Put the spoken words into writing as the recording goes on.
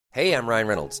Hey, I'm Ryan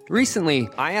Reynolds. Recently,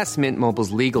 I asked Mint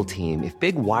Mobile's legal team if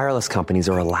big wireless companies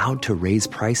are allowed to raise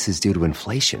prices due to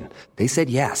inflation. They said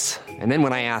yes. And then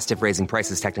when I asked if raising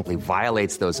prices technically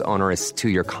violates those onerous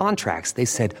two-year contracts, they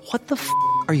said, "What the f***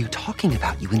 are you talking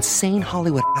about, you insane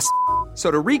Hollywood ass?" So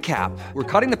to recap, we're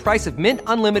cutting the price of Mint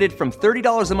Unlimited from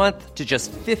 $30 a month to just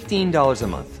 $15 a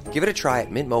month. Give it a try at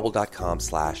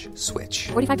mintmobile.com/switch.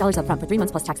 $45 up front for 3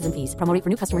 months plus taxes and fees. Promo rate for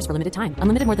new customers for limited time.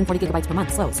 Unlimited more than 40 gigabytes per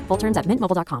month. Slows full terms at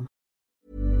mintmobile.com.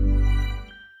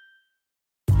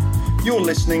 You're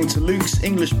listening to Luke's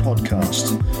English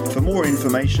Podcast. For more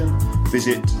information,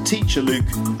 visit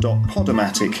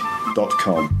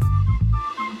teacherluke.podomatic.com.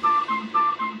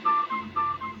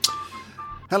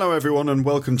 Hello everyone and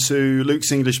welcome to Luke's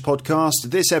English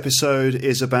Podcast. This episode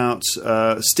is about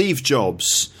Steve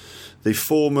Jobs, the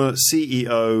former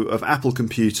CEO of Apple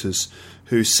Computers,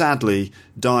 who sadly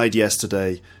died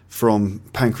yesterday from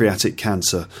pancreatic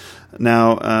cancer.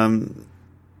 Now,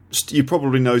 you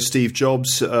probably know Steve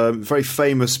Jobs, very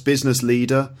famous business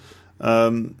leader.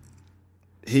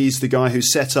 He's the guy who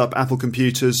set up Apple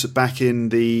Computers back in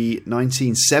the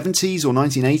 1970s or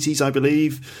 1980s, I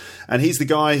believe. And he's the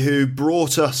guy who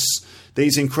brought us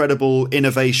these incredible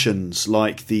innovations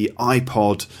like the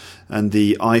iPod and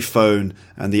the iPhone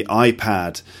and the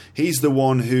iPad. He's the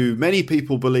one who many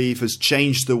people believe has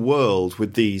changed the world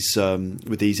with these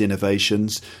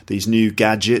innovations, these new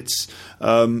gadgets.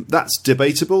 That's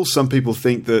debatable. Some people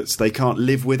think that they can't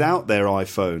live without their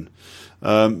iPhone.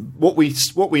 What we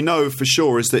know for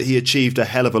sure is that he achieved a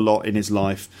hell of a lot in his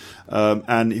life,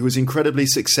 and he was incredibly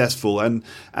successful. And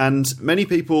many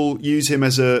people use him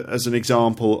as an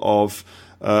example of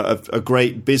a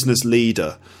great business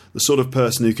leader, the sort of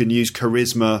person who can use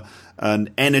charisma and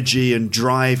energy and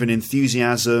drive and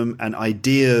enthusiasm and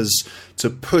ideas to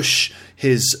push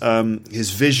his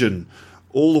vision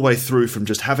all the way through, from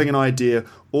just having an idea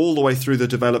all the way through the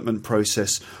development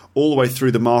process, all the way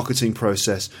through the marketing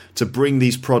process, to bring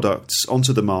these products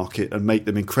onto the market and make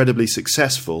them incredibly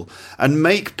successful and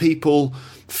make people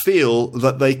feel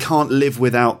that they can't live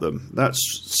without them. That's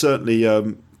certainly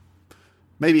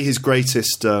maybe his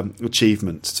greatest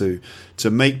achievement, to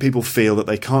make people feel that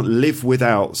they can't live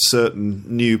without certain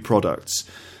new products.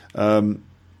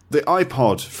 The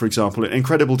iPod, for example, an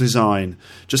incredible design,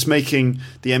 just making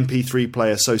the MP3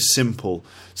 player so simple.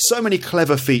 So many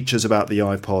clever features about the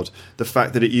iPod. The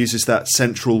fact that it uses that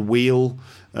central wheel,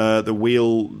 the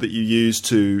wheel that you use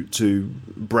to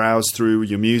browse through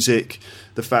your music.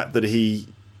 The fact that he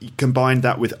combined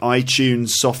that with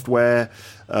iTunes software.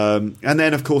 And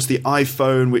then, of course, the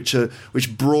iPhone, which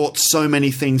brought so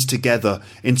many things together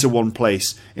into one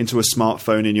place, into a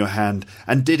smartphone in your hand,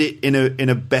 and did it in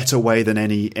a better way than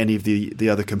any of the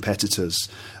other competitors.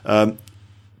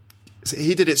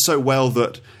 He did it so well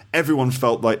that everyone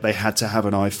felt like they had to have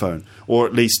an iPhone, or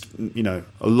at least, a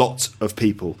lot of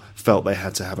people felt they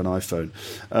had to have an iPhone.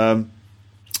 And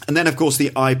then, of course,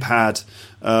 the iPad,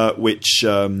 which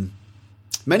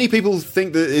many people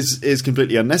think that is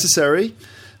completely unnecessary.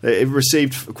 It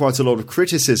received quite a lot of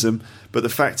criticism, but the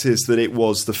fact is that it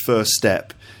was the first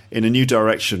step in a new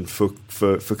direction for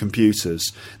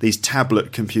computers. These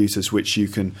tablet computers, which you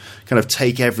can kind of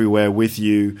take everywhere with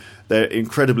you. They're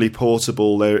incredibly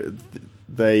portable.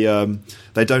 They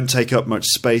don't take up much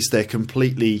space. They're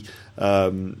completely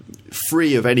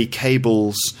free of any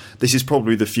cables. This is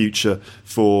probably the future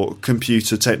for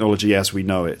computer technology as we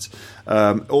know it.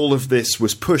 All of this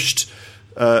was pushed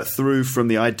through from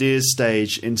the ideas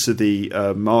stage into the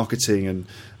marketing and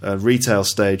retail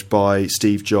stage by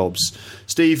Steve Jobs.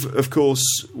 Steve, of course,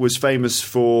 was famous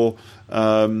for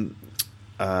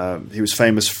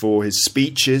his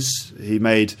speeches. He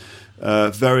made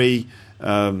very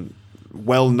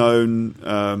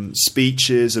well-known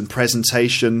speeches and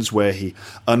presentations where he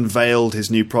unveiled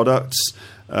his new products.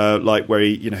 Like where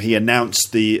he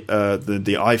announced the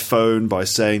iPhone by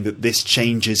saying that this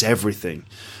changes everything.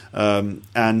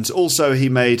 And also he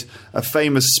made a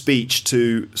famous speech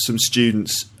to some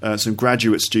students, some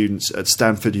graduate students at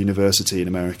Stanford University in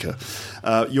America.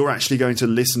 You're actually going to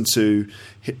listen to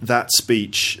that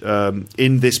speech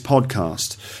in this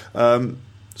podcast.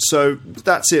 So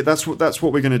that's it. That's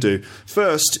what we're going to do.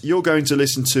 First, you're going to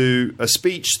listen to a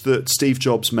speech that Steve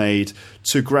Jobs made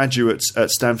to graduates at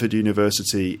Stanford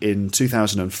University in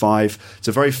 2005. It's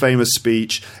a very famous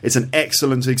speech. It's an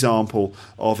excellent example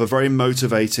of a very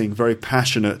motivating, very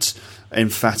passionate,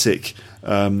 emphatic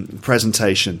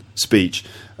presentation speech.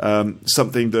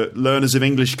 Something that learners of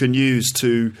English can use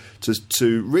to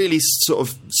really sort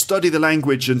of study the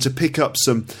language and to pick up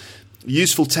some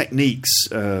useful techniques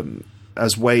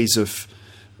as ways of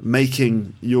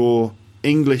making your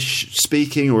English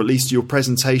speaking, or at least your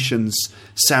presentations,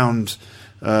 sound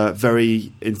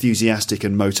very enthusiastic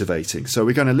and motivating. So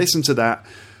we're going to listen to that.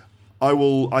 I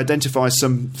will identify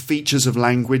some features of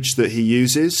language that he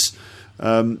uses,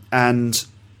 and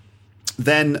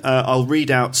then I'll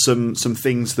read out some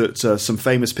things that some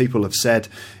famous people have said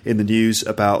in the news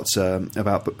about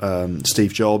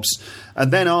Steve Jobs,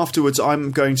 and then afterwards I'm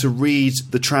going to read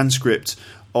the transcript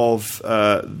of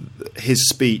his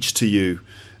speech to you,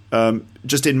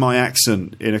 just in my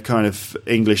accent, in a kind of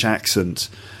English accent,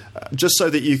 just so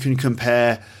that you can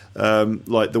compare.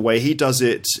 Like the way he does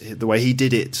it, the way he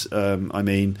did it,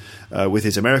 with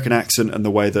his American accent, and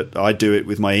the way that I do it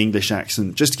with my English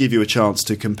accent, just to give you a chance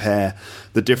to compare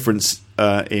the difference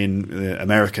in the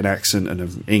American accent and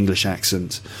an English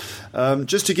accent.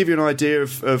 Just to give you an idea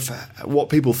of what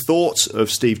people thought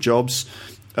of Steve Jobs,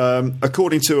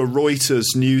 according to a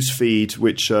Reuters news feed,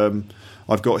 which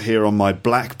I've got here on my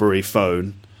BlackBerry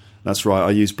phone. That's right,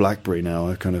 I use BlackBerry now.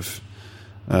 I kind of...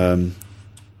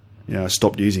 I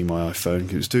stopped using my iPhone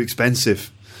because it was too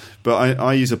expensive. But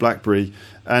I use a BlackBerry.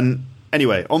 And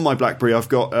anyway, on my BlackBerry, I've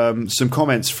got some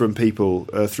comments from people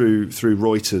through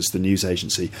Reuters, the news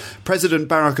agency. President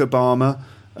Barack Obama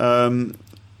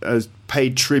has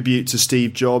paid tribute to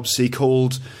Steve Jobs. He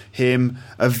called him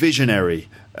a visionary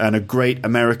and a great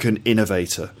American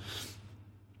innovator.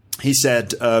 He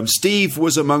said, Steve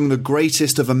was among the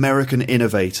greatest of American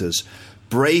innovators,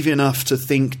 brave enough to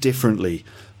think differently,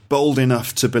 bold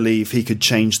enough to believe he could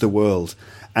change the world,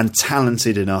 and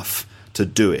talented enough to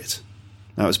do it.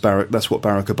 That's what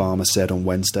Barack Obama said on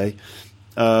Wednesday.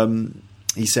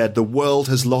 He said, the world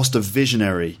has lost a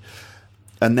visionary,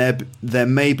 and there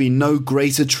may be no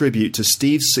greater tribute to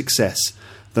Steve's success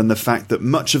than the fact that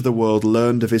much of the world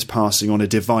learned of his passing on a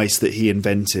device that he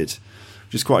invented.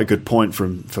 Which is quite a good point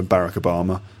from Barack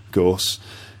Obama, of course.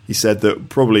 He said that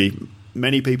probably...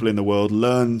 many people in the world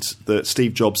learned that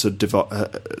Steve Jobs had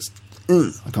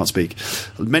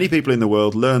Many people in the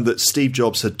world learned that Steve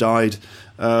Jobs had died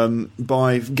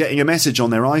by getting a message on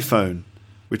their iPhone,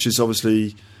 which is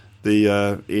obviously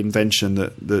the invention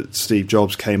that Steve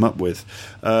Jobs came up with.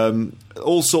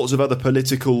 All sorts of other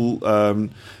political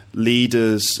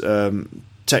leaders,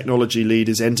 technology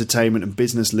leaders, entertainment and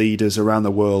business leaders around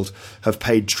the world have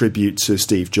paid tribute to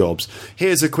Steve Jobs.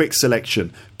 Here's a quick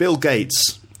selection. Bill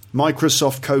Gates,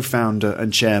 Microsoft co-founder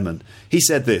and chairman. He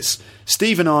said this: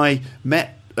 Steve and I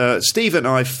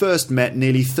first met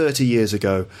nearly 30 years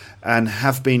ago and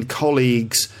have been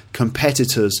colleagues,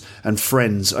 competitors and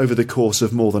friends over the course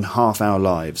of more than half our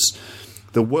lives.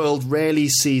 The world rarely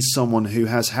sees someone who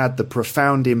has had the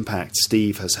profound impact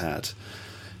Steve has had,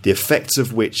 the effects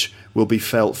of which will be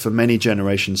felt for many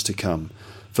generations to come.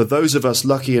 For those of us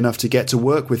lucky enough to get to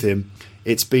work with him,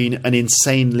 it's been an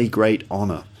insanely great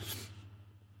honour.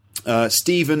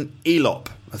 Stephen Elop,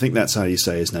 I think that's how you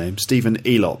say his name, Stephen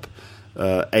Elop,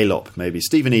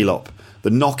 Stephen Elop, the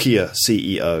Nokia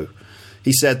CEO.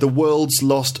 He said, the world's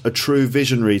lost a true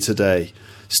visionary today.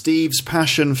 Steve's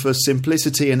passion for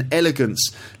simplicity and elegance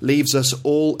leaves us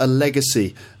all a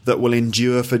legacy that will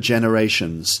endure for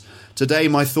generations. Today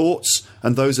my thoughts,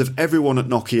 and those of everyone at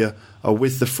Nokia, are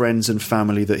with the friends and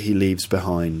family that he leaves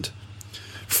behind.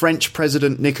 French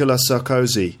President Nicolas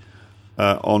Sarkozy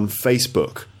on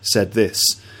Facebook said this: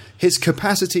 his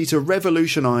capacity to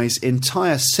revolutionise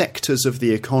entire sectors of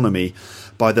the economy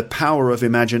by the power of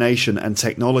imagination and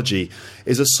technology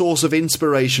is a source of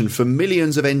inspiration for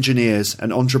millions of engineers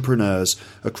and entrepreneurs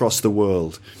across the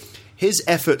world. His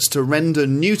efforts to render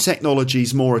new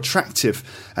technologies more attractive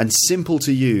and simple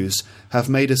to use have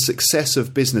made a success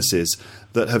of businesses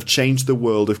that have changed the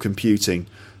world of computing,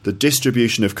 the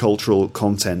distribution of cultural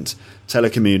content,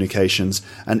 telecommunications,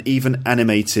 and even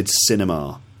animated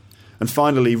cinema. And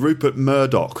finally, Rupert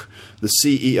Murdoch, the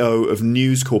CEO of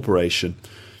News Corporation,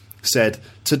 said,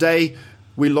 today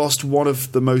we lost one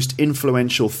of the most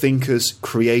influential thinkers,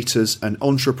 creators, and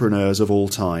entrepreneurs of all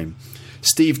time.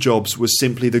 Steve Jobs was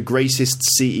simply the greatest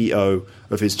CEO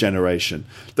of his generation.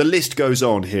 The list goes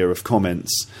on here of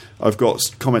comments. I've got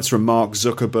comments from Mark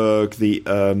Zuckerberg, the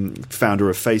founder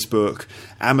of Facebook,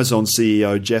 Amazon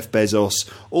CEO Jeff Bezos,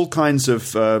 all kinds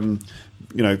of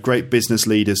great business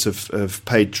leaders have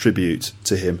paid tribute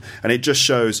to him. And it just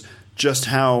shows just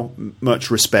how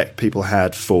much respect people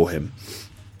had for him.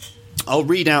 I'll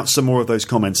read out some more of those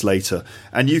comments later,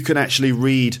 and you can actually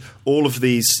read all of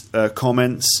these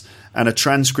comments and a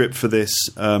transcript for this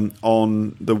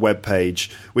on the webpage,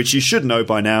 which you should know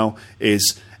by now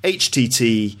is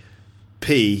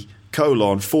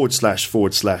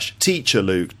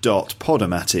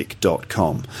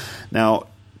http://teacherluke.podomatic.com. Now,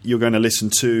 you're going to listen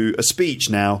to a speech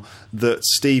now that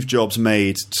Steve Jobs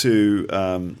made to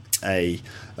a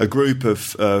group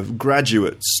of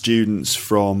graduate students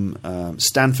from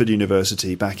Stanford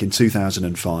University back in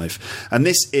 2005. And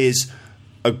this is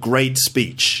a great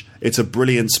speech. It's a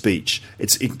brilliant speech.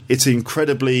 It's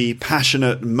incredibly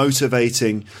passionate,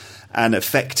 motivating, and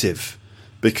effective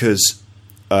because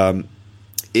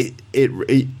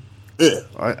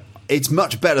it's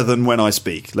much better than when I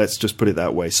speak. Let's just put it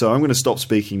that way. So I'm going to stop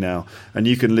speaking now, and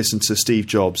you can listen to Steve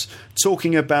Jobs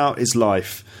talking about his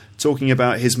life, talking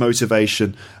about his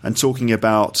motivation, and talking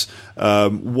about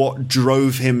what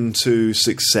drove him to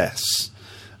success.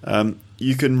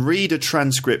 You can read a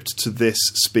transcript to this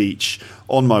speech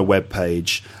on my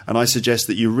webpage, and I suggest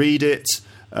that you read it.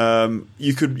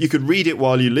 You could read it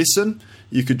while you listen.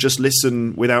 You could just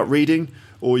listen without reading,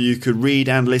 or you could read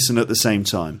and listen at the same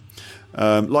time.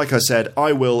 Like I said,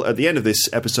 I will, at the end of this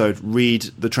episode,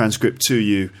 read the transcript to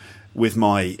you with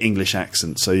my English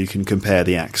accent, so you can compare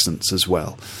the accents as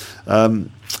well.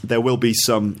 There will be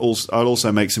some. I'll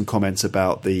also make some comments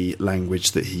about the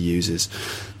language that he uses.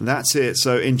 That's it.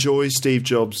 So enjoy Steve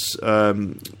Jobs'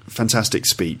 fantastic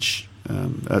speech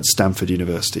at Stanford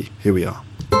University. Here we are.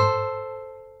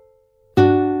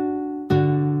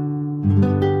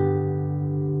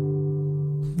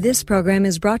 This program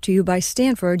is brought to you by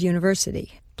Stanford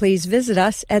University. Please visit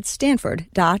us at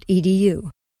stanford.edu.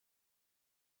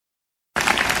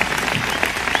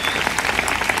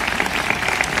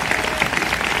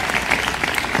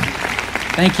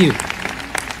 Thank you.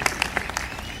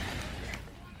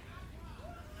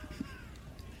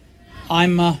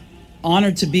 I'm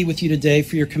honored to be with you today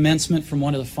for your commencement from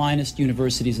one of the finest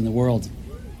universities in the world.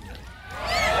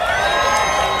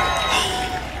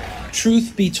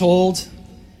 Truth be told,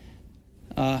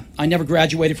 I never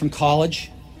graduated from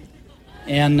college,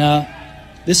 and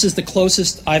this is the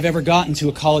closest I've ever gotten to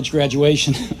a college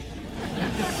graduation.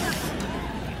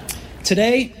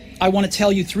 Today, I want to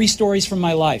tell you 3 stories from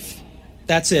my life.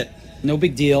 That's it. No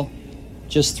big deal.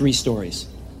 Just 3 stories.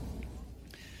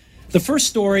 The first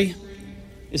story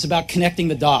is about connecting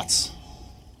the dots.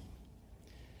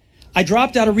 I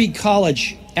dropped out of Reed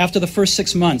College after the first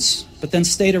 6 months, but then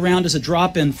stayed around as a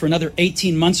drop-in for another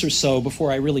 18 months or so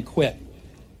before I really quit.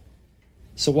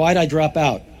 So why'd I drop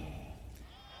out?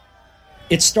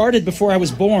 It started before I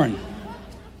was born.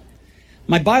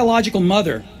 My biological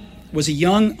mother was a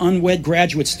young, unwed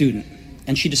graduate student,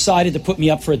 and she decided to put me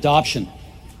up for adoption.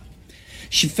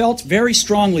 She felt very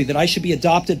strongly that I should be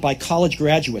adopted by college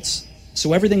graduates,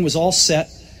 so everything was all set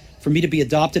for me to be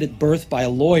adopted at birth by a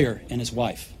lawyer and his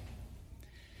wife.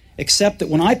 Except that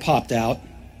when I popped out,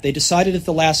 they decided at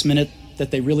the last minute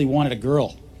that they really wanted a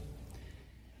girl.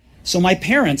 So my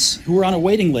parents, who were on a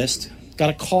waiting list, got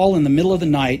a call in the middle of the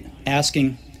night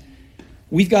asking,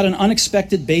 "We've got an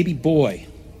unexpected baby boy.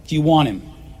 Do you want him?"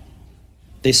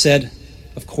 They said,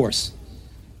 "Of course."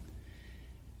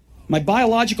 My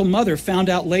biological mother found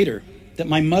out later that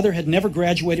my mother had never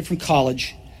graduated from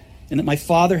college and that my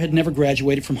father had never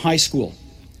graduated from high school.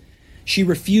 She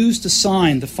refused to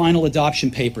sign the final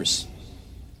adoption papers.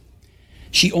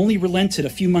 She only relented a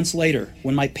few months later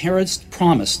when my parents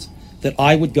promised that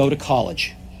I would go to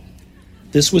college.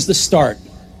 This was the start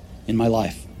in my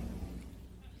life.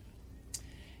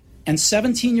 And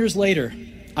 17 years later,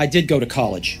 I did go to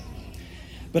college.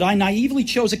 But I naively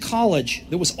chose a college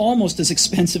that was almost as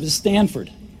expensive as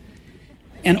Stanford.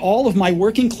 And all of my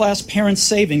working class parents'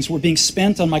 savings were being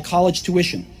spent on my college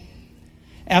tuition.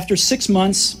 After 6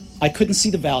 months, I couldn't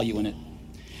see the value in it.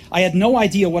 I had no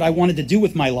idea what I wanted to do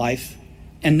with my life,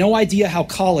 and no idea how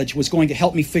college was going to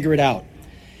help me figure it out.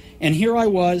 And here I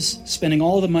was, spending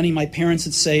all of the money my parents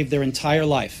had saved their entire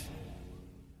life.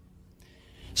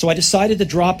 So I decided to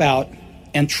drop out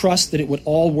and trust that it would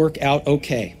all work out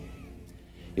okay.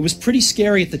 It was pretty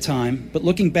scary at the time, but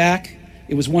looking back,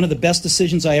 it was one of the best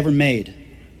decisions I ever made.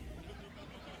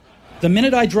 The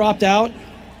minute I dropped out,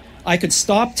 I could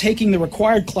stop taking the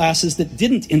required classes that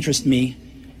didn't interest me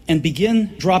and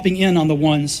begin dropping in on the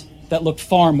ones that looked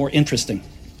far more interesting.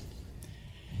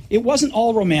 It wasn't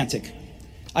all romantic.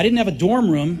 I didn't have a dorm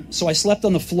room, so I slept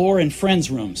on the floor in friends'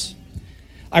 rooms.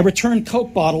 I returned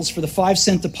Coke bottles for the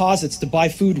 5-cent deposits to buy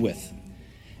food with.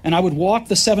 And I would walk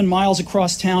the 7 miles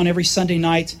across town every Sunday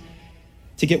night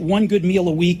to get one good meal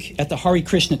a week at the Hare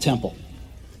Krishna temple.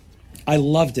 I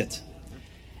loved it.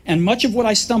 And much of what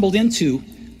I stumbled into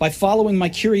by following my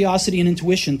curiosity and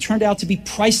intuition turned out to be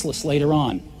priceless later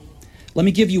on. Let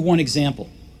me give you one example.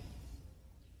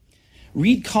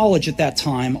 Reed College at that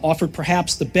time offered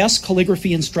perhaps the best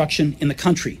calligraphy instruction in the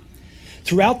country.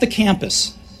 Throughout the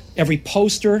campus, every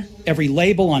poster, every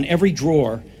label on every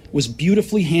drawer was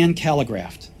beautifully hand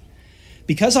calligraphed.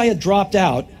 Because I had dropped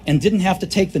out and didn't have to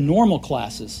take the normal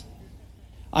classes,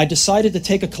 I decided to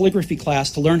take a calligraphy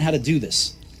class to learn how to do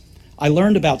this. I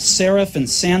learned about serif and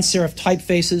sans serif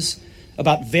typefaces,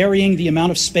 about varying the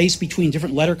amount of space between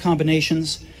different letter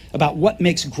combinations, about what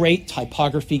makes great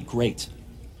typography great.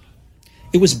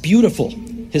 It was beautiful,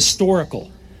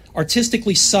 historical,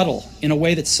 artistically subtle in a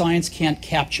way that science can't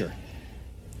capture,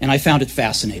 and I found it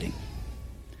fascinating.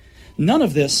 None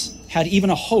of this had even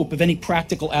a hope of any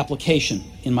practical application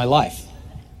in my life.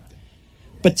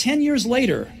 But 10 years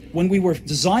later, when we were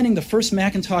designing the first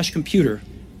Macintosh computer,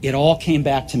 it all came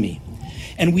back to me.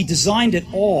 And we designed it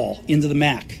all into the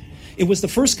Mac. It was the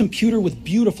first computer with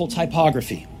beautiful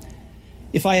typography.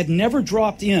 If I had never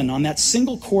dropped in on that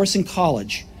single course in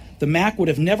college, the Mac would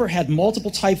have never had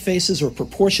multiple typefaces or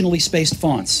proportionally spaced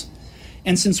fonts.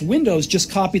 And since Windows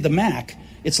just copied the Mac,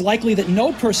 it's likely that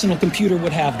no personal computer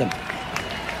would have them.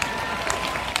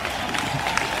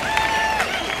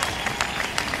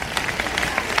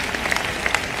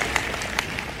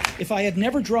 If I had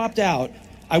never dropped out,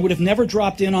 I would have never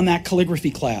dropped in on that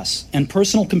calligraphy class, and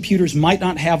personal computers might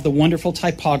not have the wonderful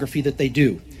typography that they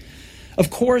do. Of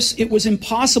course, it was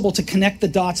impossible to connect the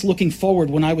dots looking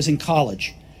forward when I was in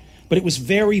college, but it was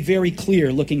very, very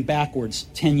clear looking backwards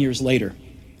 10 years later.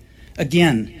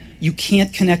 Again, you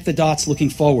can't connect the dots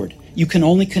looking forward. You can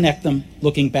only connect them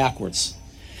looking backwards.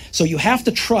 So you have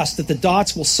to trust that the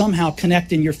dots will somehow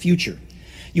connect in your future.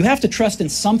 You have to trust in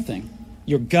something,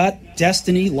 your gut,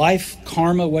 destiny, life,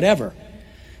 karma, whatever,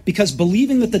 because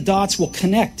believing that the dots will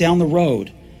connect down the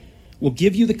road will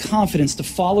give you the confidence to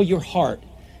follow your heart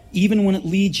even when it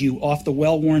leads you off the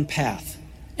well-worn path,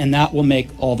 and that will make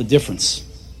all the difference.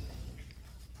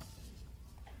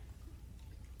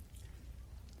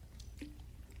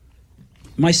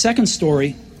 My second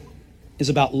story is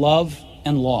about love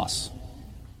and loss.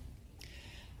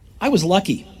 I was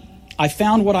lucky. I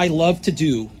found what I loved to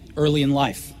do early in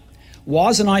life.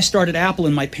 Woz and I started Apple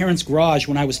in my parents' garage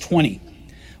when I was 20.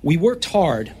 We worked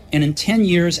hard, and in 10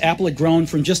 years, Apple had grown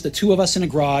from just the two of us in a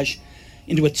garage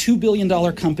into a $2 billion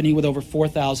company with over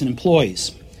 4,000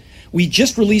 employees. We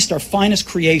just released our finest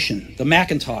creation, the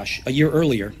Macintosh, a year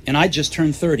earlier, and I just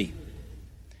turned 30.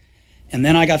 And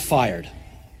then I got fired.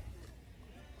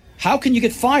 How can you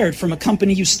get fired from a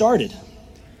company you started?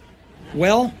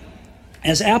 Well,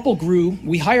 as Apple grew,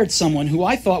 we hired someone who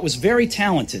I thought was very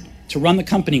talented to run the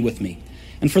company with me.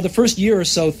 And for the first year or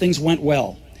so, things went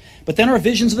well. But then our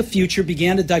visions of the future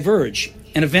began to diverge,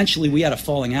 and eventually we had a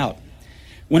falling out.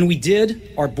 When we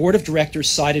did, our board of directors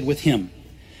sided with him.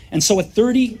 And so at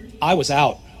 30, I was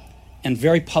out, and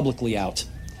very publicly out.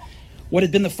 What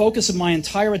had been the focus of my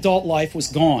entire adult life was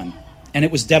gone, and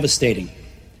it was devastating.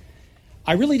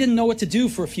 I really didn't know what to do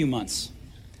for a few months.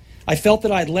 I felt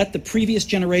that I had let the previous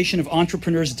generation of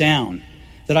entrepreneurs down,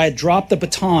 that I had dropped the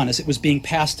baton as it was being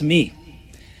passed to me.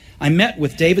 I met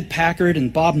with David Packard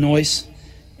and Bob Noyce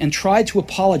and tried to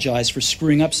apologize for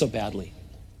screwing up so badly.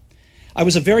 I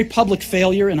was a very public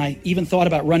failure, and I even thought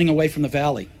about running away from the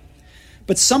Valley.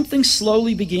 But something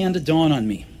slowly began to dawn on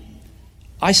me.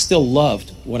 I still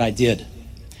loved what I did.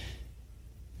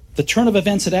 The turn of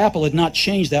events at Apple had not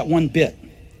changed that one bit.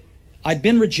 I'd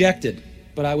been rejected,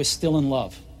 but I was still in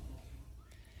love.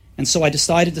 And so I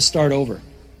decided to start over.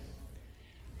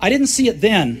 I didn't see it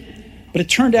then, but it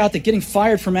turned out that getting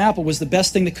fired from Apple was the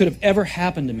best thing that could have ever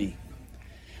happened to me.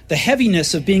 The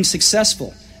heaviness of being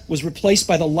successful was replaced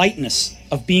by the lightness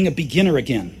of being a beginner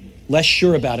again, less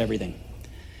sure about everything.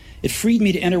 It freed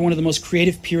me to enter one of the most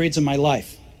creative periods of my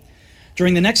life.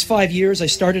 During the next 5 years, I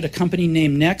started a company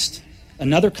named Next,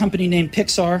 another company named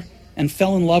Pixar, and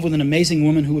fell in love with an amazing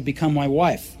woman who would become my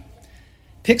wife.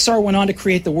 Pixar went on to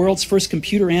create the world's first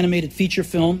computer-animated feature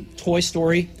film, Toy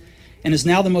Story, and is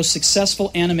now the most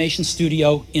successful animation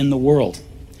studio in the world.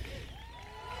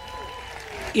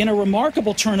 In a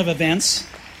remarkable turn of events,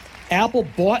 Apple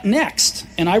bought Next,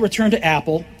 and I returned to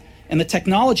Apple, and the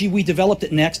technology we developed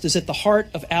at Next is at the heart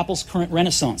of Apple's current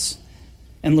renaissance.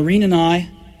 And Lorene and I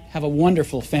have a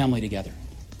wonderful family together.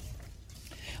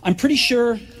 I'm pretty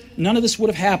sure none of this would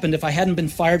have happened if I hadn't been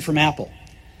fired from Apple.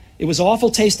 It was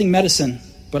awful tasting medicine,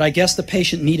 but I guess the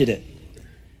patient needed it.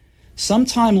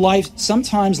 Sometimes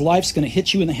life's going to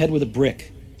hit you in the head with a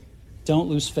brick. Don't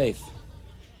lose faith.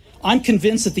 I'm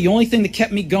convinced that the only thing that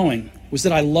kept me going was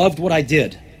that I loved what I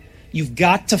did. You've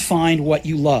got to find what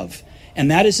you love,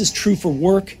 and that is as true for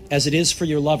work as it is for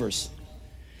your lovers.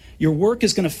 Your work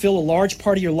is going to fill a large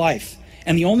part of your life,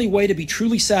 and the only way to be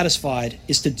truly satisfied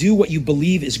is to do what you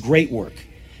believe is great work.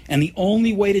 And the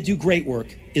only way to do great work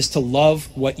is to love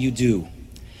what you do.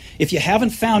 If you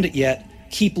haven't found it yet,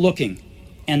 keep looking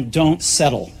and don't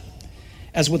settle.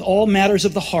 As with all matters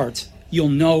of the heart, you'll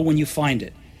know when you find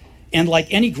it. And like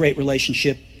any great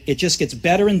relationship, it just gets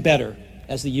better and better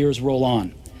as the years roll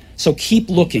on. So keep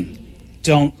looking.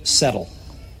 Don't settle.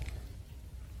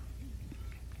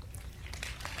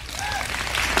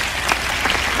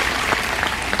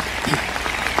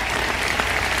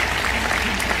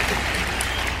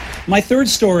 My third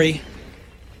story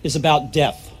is about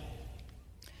death.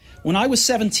 When I was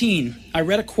 17, I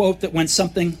read a quote that went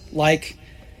something like,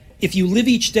 "If you live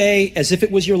each day as if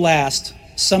it was your last,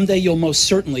 someday you'll most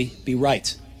certainly be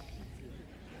right."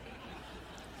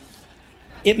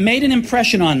 It made an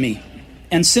impression on me,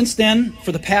 and since then,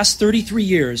 for the past 33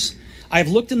 years, I've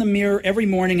looked in the mirror every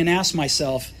morning and asked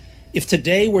myself, if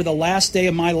today were the last day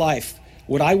of my life,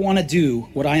 would I want to do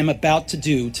what I am about to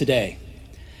do today?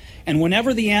 And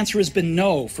whenever the answer has been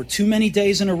no for too many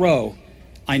days in a row,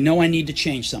 I know I need to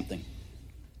change something.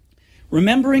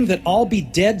 Remembering that I'll be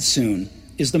dead soon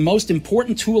is the most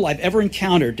important tool I've ever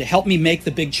encountered to help me make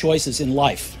the big choices in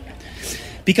life.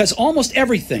 Because almost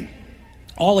everything,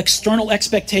 all external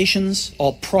expectations,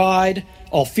 all pride,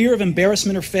 all fear of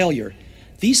embarrassment or failure,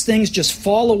 these things just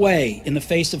fall away in the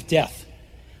face of death,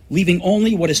 leaving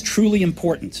only what is truly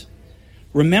important.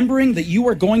 Remembering that you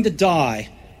are going to die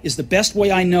is the best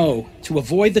way I know to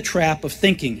avoid the trap of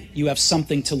thinking you have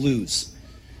something to lose.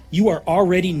 You are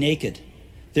already naked.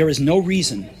 There is no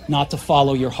reason not to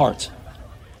follow your heart.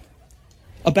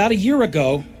 About a year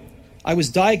ago, I was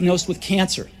diagnosed with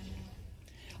cancer.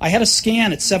 I had a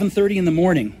scan at 7:30 in the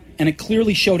morning, and it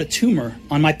clearly showed a tumor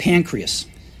on my pancreas.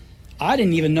 I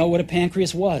didn't even know what a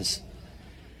pancreas was.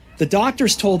 The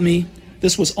doctors told me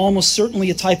this was almost certainly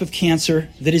a type of cancer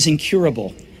that is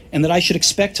incurable, and that I should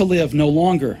expect to live no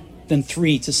longer than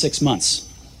 3 to 6 months.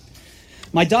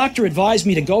 My doctor advised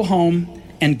me to go home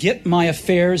and get my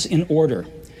affairs in order,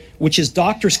 which is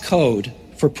doctor's code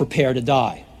for prepare to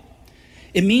die.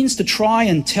 It means to try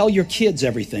and tell your kids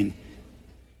everything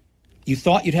you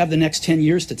thought you'd have the next 10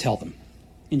 years to tell them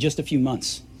in just a few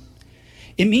months.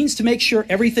 It means to make sure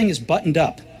everything is buttoned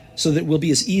up so that it will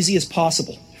be as easy as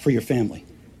possible for your family.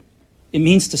 It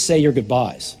means to say your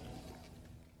goodbyes.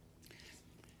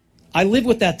 I lived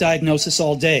with that diagnosis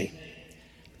all day.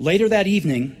 Later that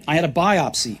evening, I had a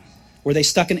biopsy where they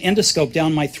stuck an endoscope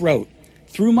down my throat,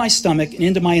 through my stomach and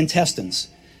into my intestines,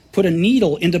 put a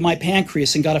needle into my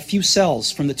pancreas and got a few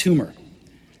cells from the tumor.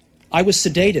 I was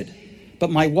sedated, but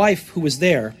my wife, who was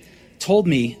there, told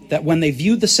me that when they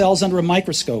viewed the cells under a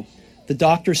microscope, the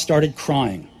doctors started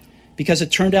crying because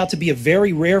it turned out to be a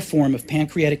very rare form of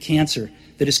pancreatic cancer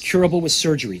that is curable with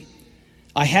surgery.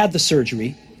 I had the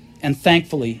surgery, and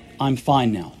thankfully, I'm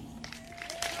fine now.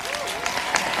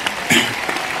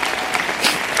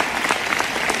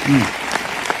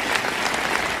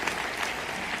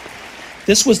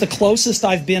 This was the closest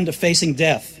I've been to facing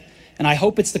death, and I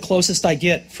hope it's the closest I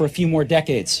get for a few more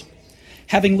decades.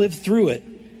 Having lived through it,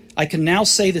 I can now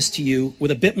say this to you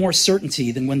with a bit more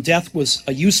certainty than when death was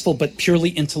a useful but purely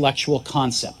intellectual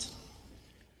concept.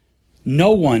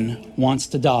 No one wants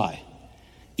to die.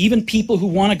 Even people who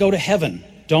want to go to heaven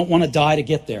don't want to die to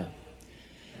get there.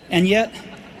 And yet,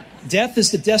 death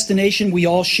is the destination we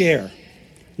all share.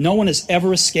 No one has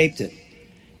ever escaped it.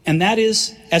 And that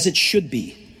is as it should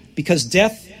be, because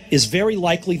death is very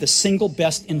likely the single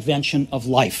best invention of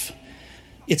life.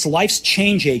 It's life's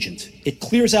change agent. It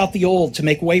clears out the old to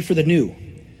make way for the new.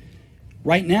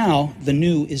 Right now, the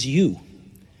new is you.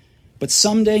 But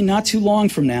someday, not too long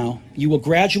from now, you will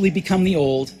gradually become the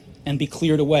old and be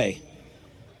cleared away.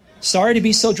 Sorry to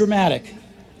be so dramatic,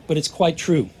 but it's quite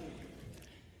true.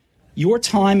 Your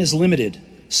time is limited,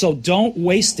 so don't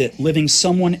waste it living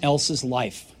someone else's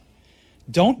life.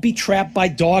 Don't be trapped by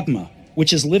dogma,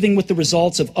 which is living with the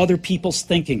results of other people's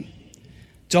thinking.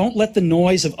 Don't let the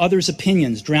noise of others'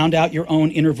 opinions drown out your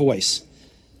own inner voice.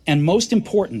 And most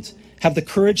important, have the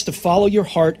courage to follow your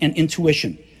heart and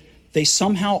intuition. They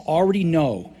somehow already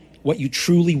know what you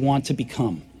truly want to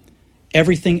become.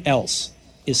 Everything else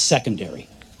is secondary.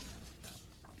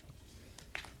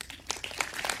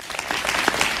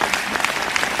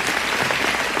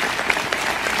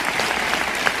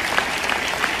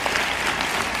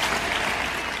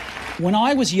 When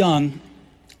I was young,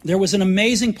 there was an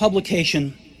amazing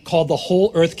publication called the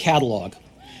Whole Earth Catalog,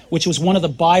 which was one of the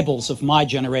Bibles of my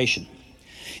generation.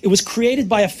 It was created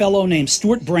by a fellow named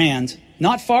Stuart Brand,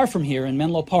 not far from here in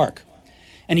Menlo Park,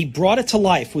 and he brought it to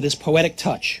life with his poetic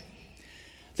touch.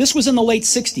 This was in the late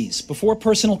 60s, before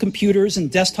personal computers and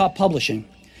desktop publishing,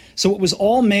 so it was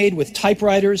all made with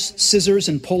typewriters, scissors,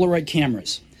 and Polaroid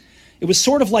cameras. It was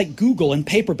sort of like Google in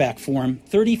paperback form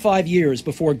 35 years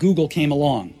before Google came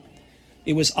along.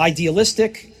 It was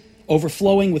idealistic,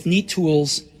 overflowing with neat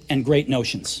tools and great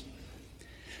notions.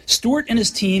 Stewart and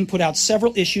his team put out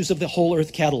several issues of the Whole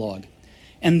Earth catalog,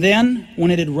 and then, when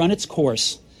it had run its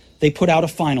course, they put out a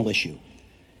final issue.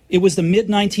 It was the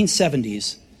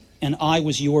mid-1970s, and I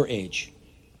was your age.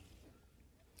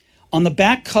 On the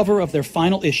back cover of their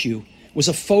final issue was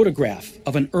a photograph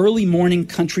of an early morning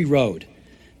country road,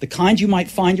 the kind you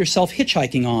might find yourself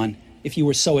hitchhiking on if you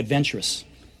were so adventurous.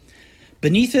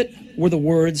 Beneath it were the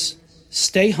words,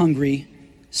 "Stay hungry,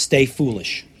 stay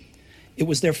foolish." It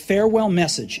was their farewell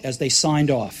message as they signed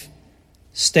off.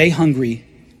 Stay hungry,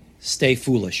 stay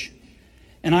foolish.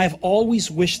 And I have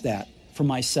always wished that for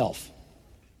myself.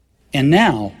 And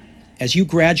now, as you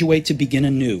graduate to begin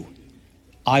anew,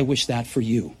 I wish that for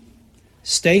you.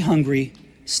 Stay hungry,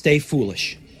 stay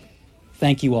foolish.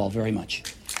 Thank you all very much.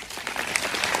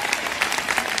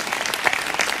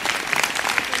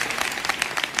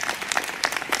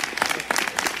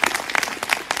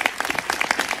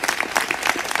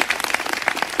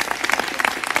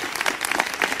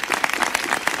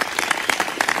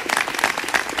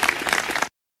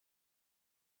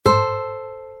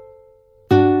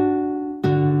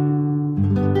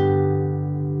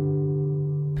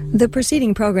 The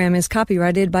preceding program is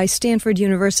copyrighted by Stanford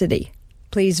University.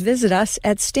 Please visit us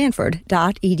at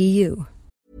stanford.edu.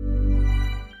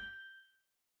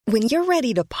 When you're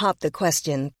ready to pop the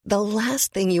question, the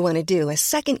last thing you want to do is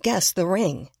second-guess the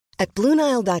ring. At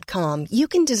BlueNile.com, you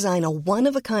can design a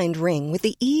one-of-a-kind ring with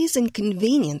the ease and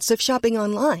convenience of shopping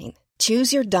online.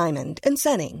 Choose your diamond and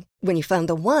setting. When you find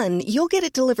the one, you'll get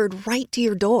it delivered right to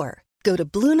your door. Go to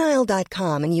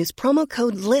BlueNile.com and use promo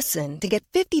code LISTEN to get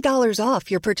 $50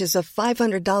 off your purchase of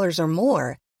 $500 or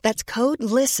more. That's code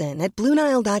LISTEN at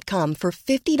BlueNile.com for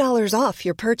 $50 off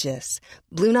your purchase.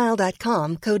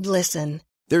 BlueNile.com, code LISTEN.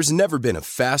 There's never been a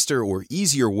faster or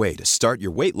easier way to start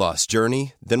your weight loss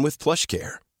journey than with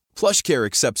PlushCare. PlushCare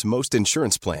accepts most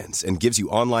insurance plans and gives you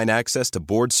online access to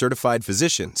board-certified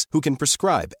physicians who can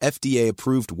prescribe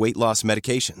FDA-approved weight loss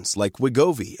medications like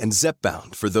Wegovy and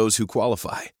Zepbound for those who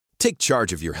qualify. Take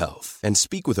charge of your health and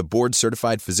speak with a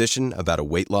board-certified physician about a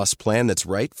weight loss plan that's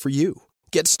right for you.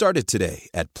 Get started today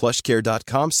at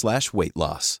plushcare.com/weight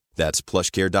loss. That's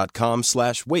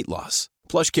plushcare.com/weight loss.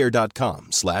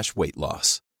 plushcare.com/weight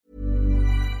loss.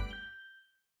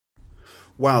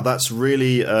 Wow, that's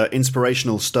really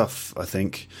inspirational stuff, I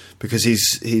think, because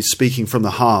he's speaking from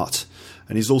the heart,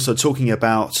 and he's also talking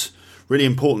about really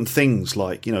important things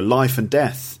like, life and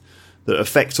death that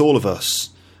affect all of us.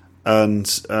 And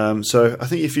so I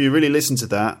think if you really listen to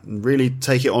that and really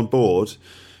take it on board,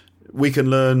 we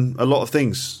can learn a lot of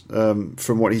things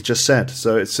from what he just said.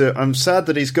 So I'm sad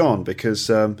that he's gone, because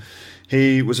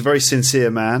he was a very sincere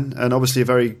man and obviously a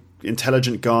very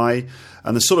intelligent guy,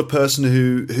 and the sort of person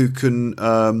who can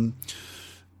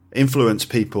influence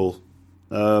people.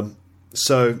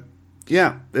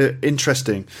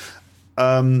 Interesting.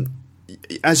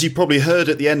 As you probably heard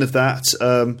at the end of that,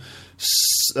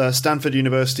 Stanford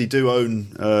University do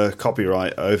own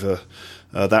copyright over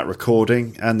that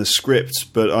recording and the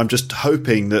script, but I'm just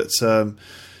hoping that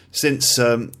since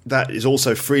that is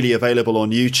also freely available on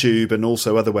YouTube and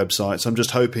also other websites, I'm just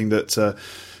hoping that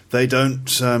they don't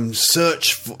try and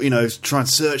search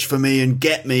for me and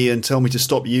get me and tell me to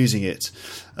stop using it.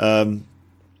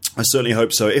 I certainly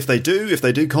hope so. If they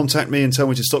do contact me and tell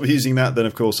me to stop using that, then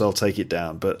of course I'll take it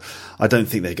down. But I don't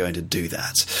think they're going to do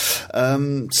that.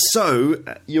 So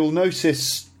you'll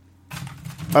notice.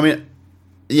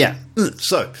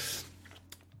 So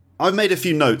I've made a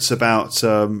few notes about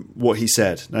what he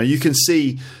said. Now you can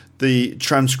see the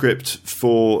transcript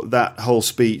for that whole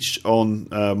speech on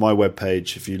my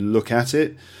webpage if you look at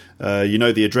it. You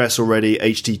know the address already,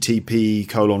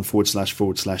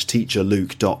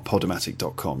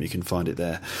 http://teacherluke.podomatic.com. You can find it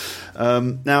there.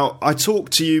 Now, I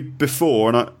talked to you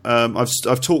before, and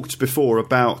I've talked before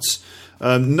about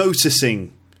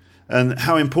noticing and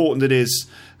how important it is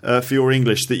for your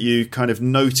English that you kind of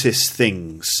notice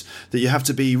things, that you have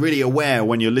to be really aware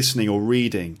when you're listening or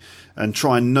reading and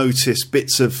try and notice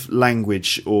bits of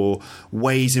language or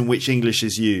ways in which English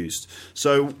is used.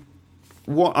 So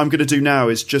what I'm going to do now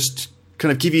is just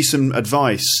kind of give you some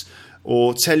advice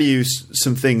or tell you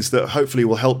some things that hopefully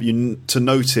will help you to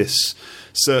notice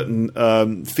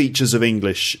certain features of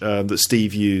English that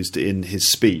Steve used in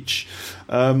his speech.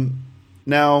 So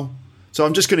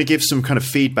I'm just going to give some kind of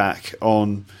feedback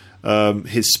on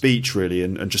his speech, really,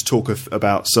 and just talk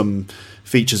about some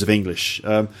features of English.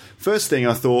 First thing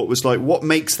I thought was what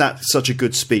makes that such a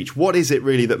good speech? What is it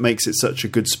really that makes it such a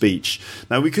good speech?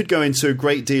 Now, we could go into a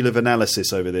great deal of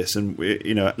analysis over this, and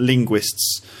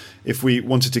linguists if we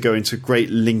wanted to go into great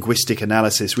linguistic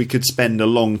analysis, we could spend a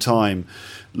long time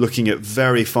looking at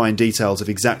very fine details of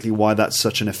exactly why that's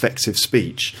such an effective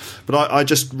speech. But I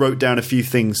just wrote down a few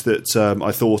things that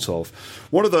I thought of.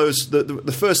 One of those,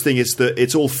 the first thing is that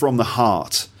it's all from the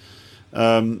heart.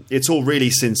 It's all really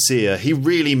sincere. He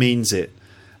really means it.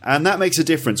 And that makes a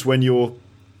difference when you're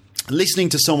listening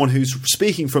to someone who's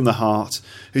speaking from the heart,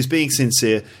 who's being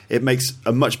sincere. It makes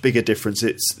a much bigger difference.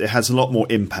 It has a lot more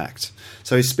impact.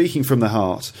 So he's speaking from the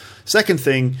heart. Second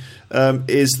thing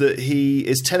is that he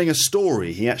is telling a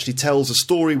story. He actually tells a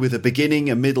story with a beginning,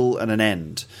 a middle, and an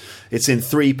end. It's in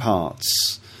 3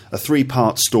 parts, a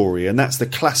 3-part story, and that's the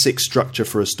classic structure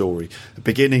for a story: a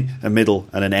beginning, a middle,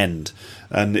 and an end.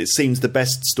 And it seems the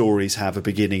best stories have a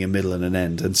beginning, a middle, and an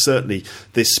end. And certainly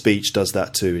this speech does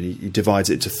that too. He divides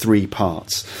it into 3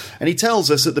 parts. And he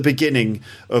tells us at the beginning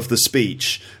of the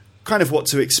speech kind of what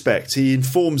to expect. He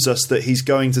informs us that he's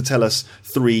going to tell us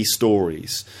 3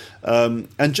 stories.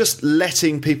 And just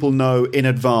letting people know in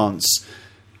advance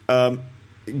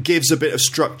gives a bit of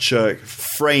structure,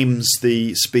 frames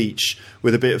the speech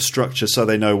with a bit of structure so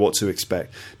they know what to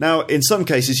expect. Now, in some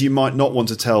cases, you might not want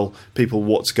to tell people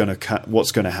what's going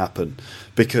to happen,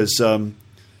 because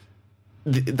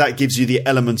that gives you the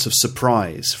element of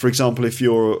surprise. For example, if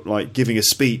you're like giving a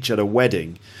speech at a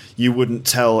wedding, you wouldn't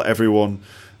tell everyone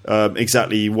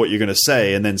exactly what you're going to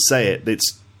say and then say it.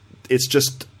 It's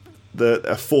just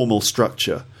a formal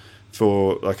structure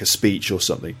for like a speech or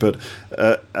something. But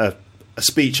a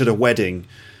speech at a wedding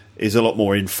is a lot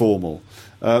more informal.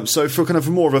 So for kind of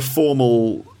more of a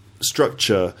formal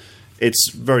structure,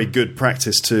 it's very good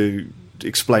practice to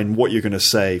explain what you're going to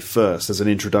say first as an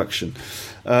introduction.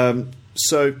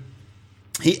 So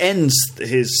he ends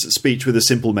his speech with a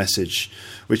simple message,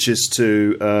 which is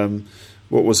to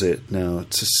what was it now?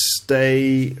 To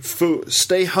stay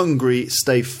hungry,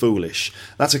 stay foolish.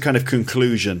 That's a kind of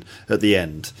conclusion at the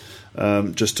end.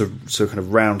 Just to kind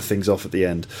of round things off at the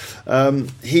end.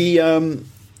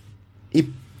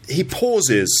 He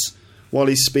pauses while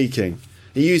he's speaking.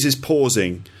 He uses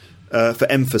pausing for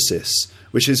emphasis,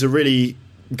 which is a really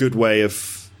good way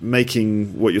of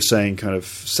making what you're saying kind of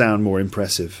sound more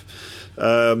impressive.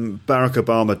 Barack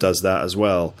Obama does that as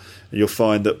well. You'll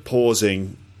find that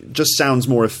pausing just sounds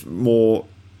more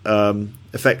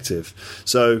effective.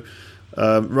 So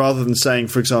rather than saying,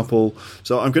 for example,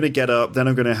 so I'm going to get up, then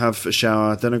I'm going to have a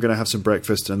shower, then I'm going to have some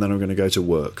breakfast, and then I'm going to go to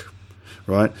work.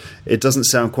 Right? It doesn't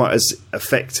sound quite as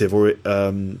effective or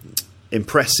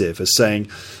impressive as saying,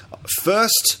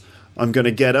 first I'm going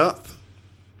to get up,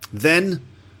 then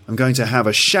I'm going to have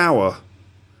a shower,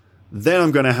 then I'm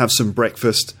going to have some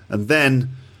breakfast, and then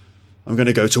I'm going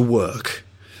to go to work.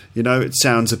 You know, it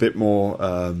sounds a bit more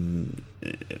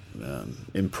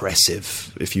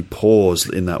impressive if you pause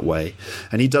in that way.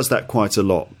 And he does that quite a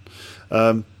lot.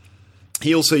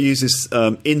 He also uses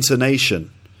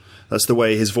intonation. That's the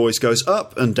way his voice goes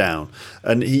up and down.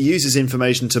 And he uses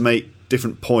information to make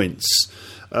different points.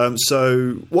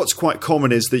 So what's quite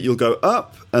common is that you'll go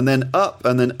up, and then up,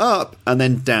 and then up, and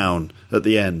then down at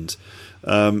the end.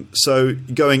 So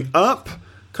going up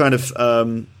kind of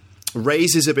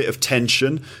raises a bit of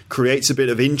tension, creates a bit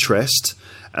of interest,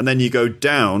 and then you go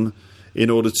down in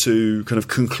order to kind of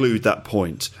conclude that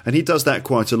point. And he does that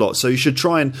quite a lot. So you should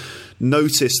try and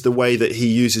notice the way that he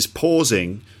uses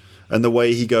pausing and the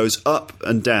way he goes up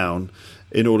and down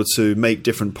in order to make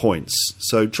different points.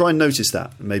 So try and notice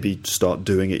that. Maybe start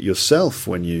doing it yourself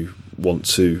when you want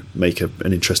to make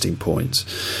an interesting point.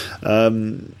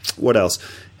 What else?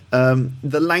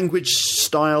 The language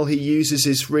style he uses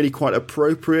is really quite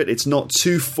appropriate. It's not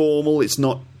too formal. It's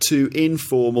not too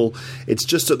informal. It's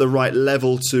just at the right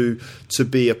level to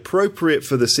be appropriate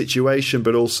for the situation,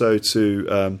 but also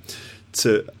to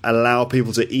allow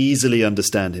people to easily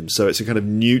understand him. So it's a kind of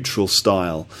neutral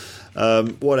style.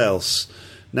 What else?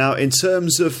 Now, in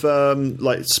terms of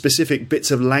like specific bits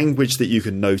of language that you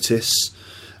can notice,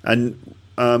 and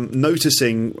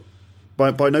noticing,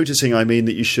 by noticing I mean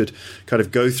that you should kind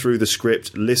of go through the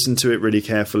script, listen to it really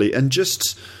carefully, and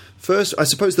just first, I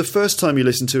suppose the first time you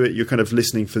listen to it, you're kind of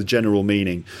listening for the general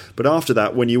meaning. But after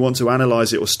that, when you want to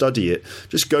analyse it or study it,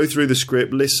 just go through the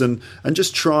script, listen, and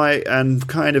just try and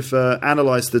kind of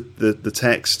analyse the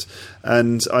text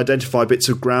and identify bits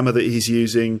of grammar that he's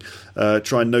using.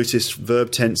 Try and notice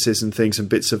verb tenses and things and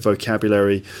bits of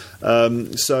vocabulary.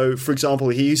 So, for example,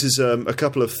 he uses a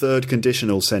couple of third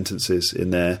conditional sentences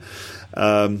in there.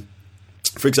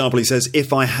 For example, he says,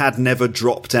 "If I had never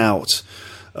dropped out."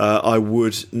 I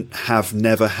would have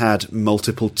never had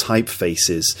multiple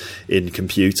typefaces in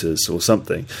computers or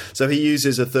something. So he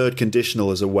uses a third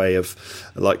conditional as a way of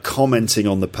like commenting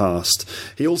on the past.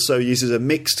 He also uses a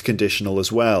mixed conditional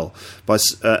as well.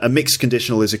 A mixed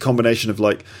conditional is a combination of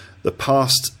like the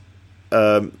past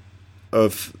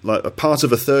of like a part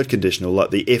of a third conditional,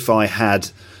 like the if I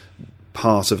had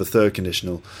part of a third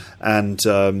conditional, and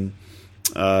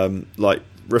like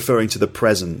referring to the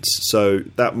present. So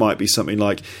that might be something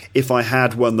like, if I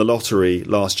had won the lottery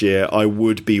last year, I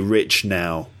would be rich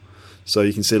now. So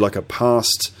you can see like a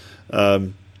past,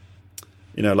 like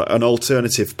an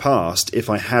alternative past, if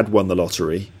I had won the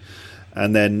lottery,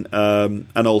 and then an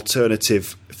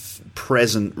alternative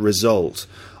present result,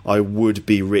 I would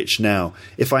be rich now.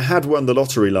 If I had won the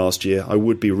lottery last year, I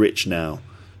would be rich now.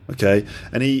 Okay,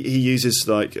 and he uses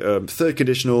like third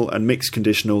conditional and mixed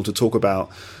conditional to talk about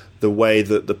the way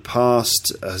that the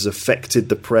past has affected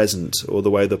the present, or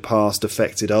the way the past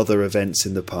affected other events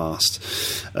in the past.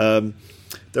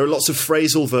 There are lots of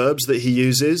phrasal verbs that he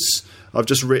uses. I've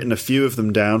just written a few of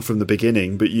them down from the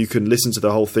beginning, but you can listen to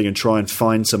the whole thing and try and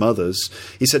find some others.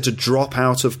 He said to drop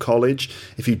out of college.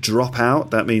 If you drop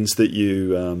out, that means that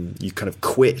you kind of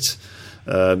quit.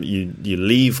 You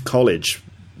leave college.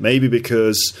 Maybe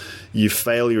because you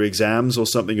fail your exams or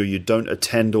something, or you don't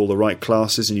attend all the right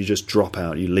classes and you just drop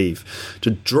out, you leave.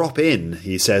 To drop in,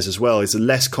 he says as well, is a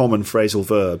less common phrasal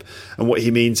verb. And what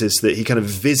he means is that he kind of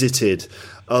visited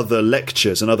other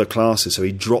lectures and other classes, so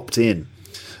he dropped in.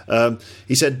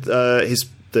 He said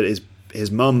that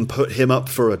his mum put him up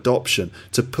for adoption.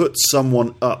 To put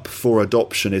someone up for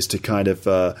adoption is to kind of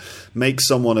make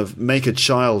a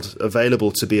child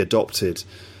available to be adopted.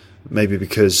 Maybe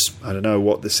because, I don't know,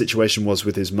 what the situation was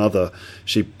with his mother.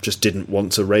 She just didn't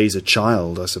want to raise a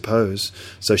child, I suppose.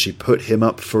 So she put him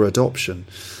up for adoption.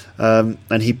 And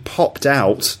he popped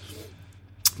out.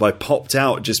 By popped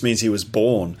out just means he was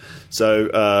born. So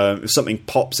if something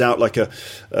pops out, like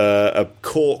a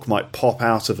cork might pop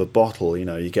out of a bottle,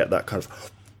 you get that kind of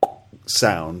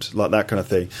sound, like that kind of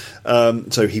thing.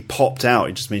 So he popped out,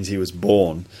 it just means he was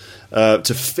born.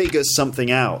 To figure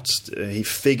something out. He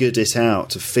figured it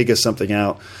out. To figure something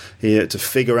out. To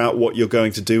figure out what you're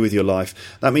going to do with your life.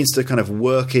 That means to kind of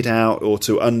work it out, or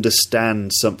to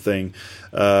understand something.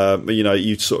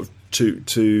 You sort of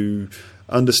to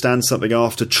understand something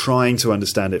after trying to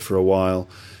understand it for a while.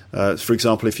 For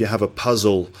example, if you have a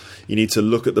puzzle, you need to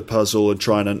look at the puzzle and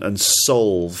try and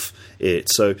solve it.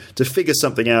 So to figure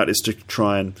something out is to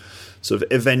try and sort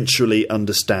of eventually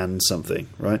understand something,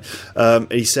 right?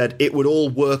 He said it would all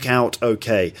work out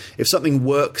okay. If something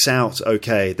works out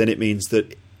okay, then it means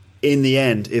that in the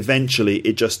end, eventually,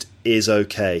 it just is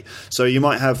okay. So you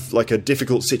might have like a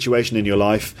difficult situation in your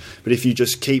life, but if you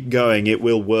just keep going, it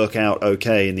will work out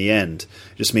okay in the end.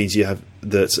 It just means you have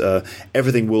that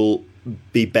everything will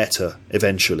be better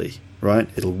eventually. Right?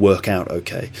 It'll work out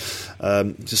okay.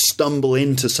 To stumble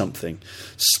into something.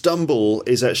 Stumble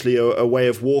is actually a way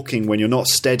of walking when you're not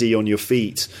steady on your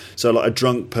feet. So like a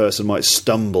drunk person might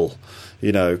stumble,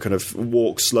 kind of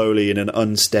walk slowly in an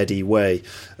unsteady way.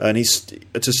 And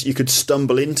you could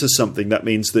stumble into something. That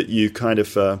means that you kind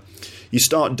of you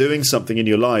start doing something in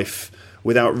your life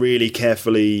without really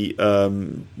carefully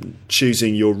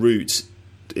choosing your route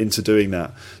into doing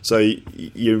that. So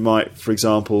you might, for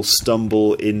example,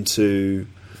 stumble into,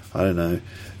 I don't know,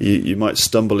 you might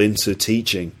stumble into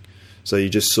teaching. So you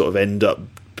just sort of end up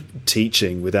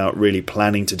teaching without really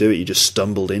planning to do it. You just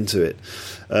stumbled into it.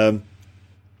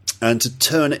 And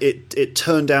it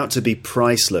turned out to be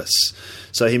priceless.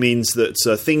 So he means that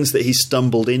things that he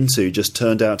stumbled into just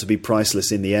turned out to be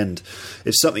priceless in the end.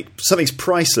 If something's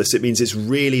priceless, it means it's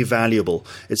really valuable.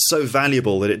 It's so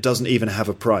valuable that it doesn't even have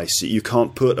a price. You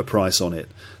can't put a price on it.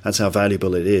 That's how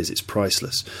valuable it is. It's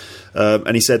priceless.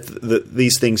 And he said that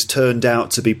these things turned out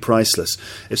to be priceless.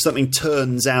 If something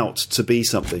turns out to be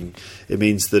something, it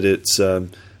means that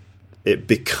it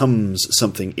becomes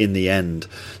something in the end.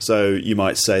 So you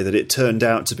might say that it turned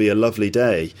out to be a lovely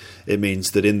day. It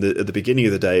means that at the beginning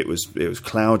of the day it was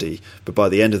cloudy, but by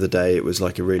the end of the day it was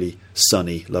like a really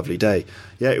sunny, lovely day.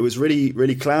 Yeah, it was really,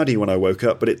 really cloudy when I woke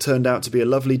up, but it turned out to be a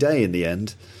lovely day in the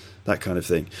end. That kind of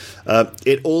thing.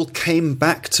 It all came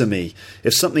back to me.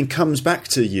 If something comes back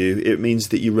to you, it means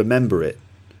that you remember it.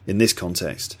 In this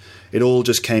context, it all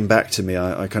just came back to me.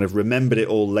 I kind of remembered it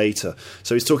all later.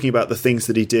 So he's talking about the things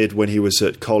that he did when he was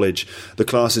at college, the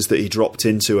classes that he dropped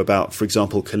into about, for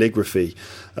example, calligraphy.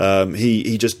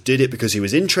 He just did it because he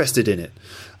was interested in it.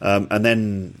 And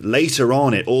then later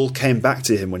on, it all came back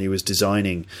to him when he was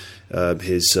designing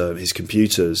his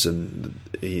computers, and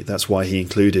that's why he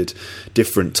included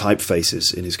different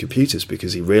typefaces in his computers,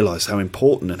 because he realised how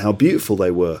important and how beautiful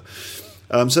they were.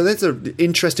 So that's an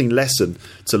interesting lesson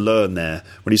to learn there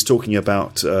when he's talking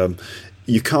about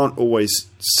you can't always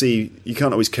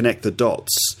connect the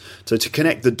dots. So to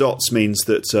connect the dots means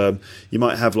that you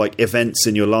might have like events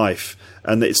in your life,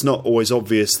 and it's not always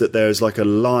obvious that there's like a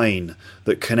line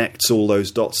that connects all those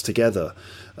dots together.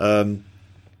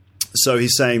 So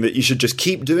he's saying that you should just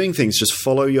keep doing things, just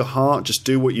follow your heart, just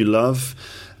do what you love.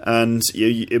 And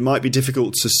it might be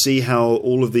difficult to see how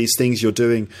all of these things you're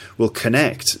doing will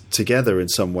connect together in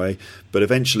some way, but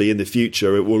eventually in the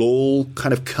future it will all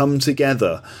kind of come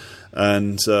together,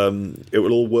 and it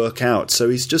will all work out. So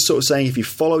he's just sort of saying, if you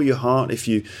follow your heart, if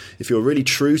you're really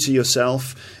true to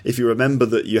yourself, if you remember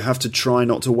that you have to try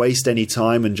not to waste any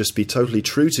time and just be totally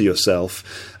true to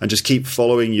yourself and just keep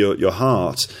following your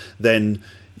heart, then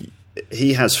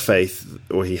he has faith,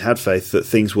 or he had faith, that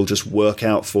things will just work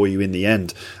out for you in the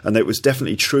end. And it was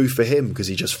definitely true for him, because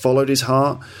he just followed his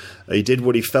heart. He did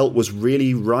what he felt was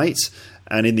really right.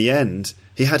 And in the end,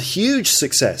 he had huge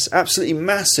success, absolutely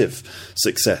massive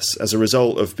success, as a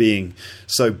result of being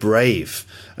so brave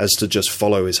as to just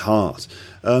follow his heart.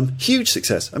 Huge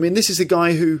success. I mean, this is a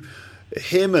guy who,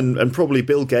 him and probably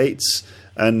Bill Gates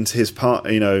and his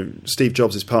Steve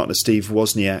Jobs' partner, Steve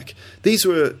Wozniak, these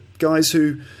were guys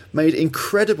who made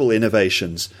incredible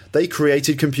innovations. They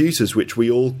created computers which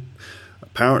we all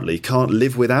apparently can't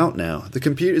live without now. The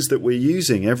computers that we're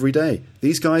using every day,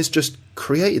 these guys just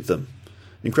created them.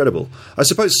 Incredible. I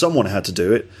suppose someone had to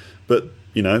do it, but,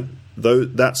 though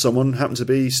that someone happened to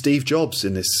be Steve Jobs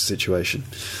in this situation.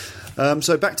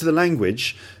 So back to the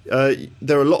language.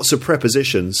 There are lots of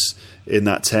prepositions in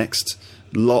that text,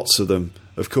 lots of them.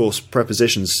 Of course,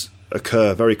 prepositions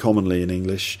occur very commonly in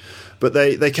English, but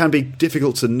they can be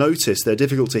difficult to notice. They're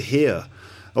difficult to hear.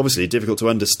 Obviously, difficult to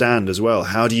understand as well.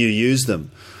 How do you use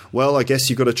them? Well, I guess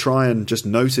you've got to try and just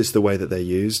notice the way that they're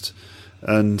used,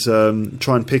 and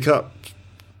try and pick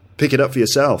it up for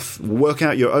yourself. Work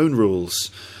out your own rules,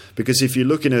 because if you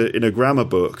look in a grammar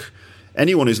book,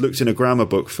 anyone who's looked in a grammar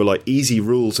book for like easy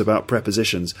rules about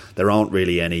prepositions, there aren't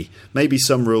really any. Maybe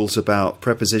some rules about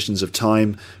prepositions of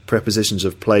time, prepositions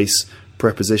of place,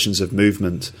 prepositions of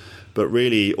movement, but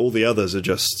really all the others are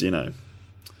just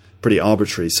pretty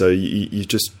arbitrary. So you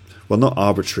just, well, not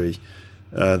arbitrary.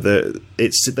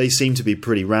 They seem to be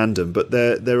pretty random, but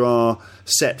there are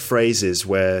set phrases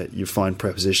where you find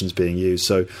prepositions being used.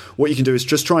 So what you can do is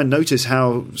just try and notice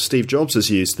how Steve Jobs has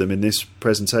used them in this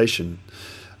presentation.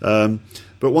 But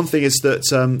one thing is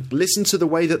that listen to the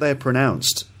way that they're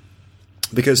pronounced,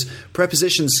 because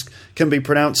prepositions can be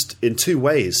pronounced in two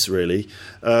ways, really,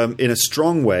 in a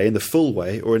strong way, in the full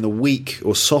way, or in the weak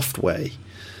or soft way.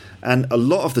 And a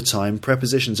lot of the time,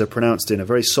 prepositions are pronounced in a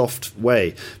very soft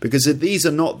way, because these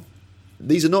are not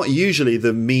usually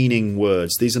the meaning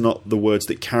words. These are not the words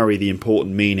that carry the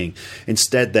important meaning.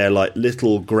 Instead, they're like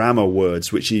little grammar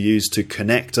words which you use to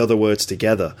connect other words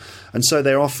together. And so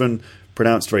they're often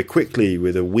pronounced very quickly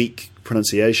with a weak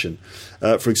pronunciation.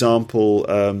 For example,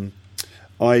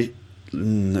 let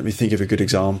me think of a good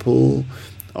example.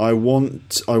 I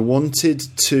wanted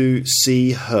to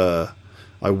see her.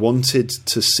 I wanted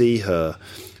to see her.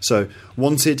 So,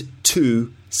 wanted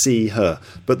to see her.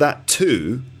 But that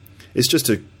to is just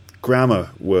a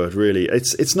grammar word, really.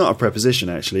 It's not a preposition,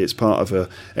 actually. It's part of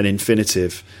an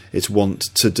infinitive. It's want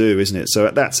to do, isn't it?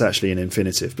 So that's actually an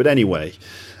infinitive. But anyway,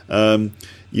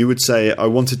 you would say, I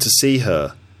wanted to see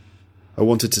her. I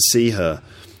wanted to see her.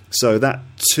 So that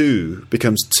to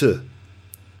becomes to.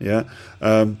 Yeah.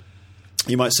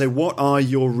 You might say, what are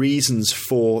your reasons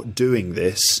for doing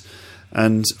this?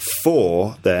 And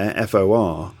for there,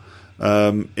 F-O-R,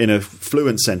 in a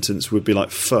fluent sentence would be like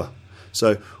f.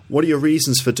 So, what are your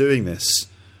reasons for doing this?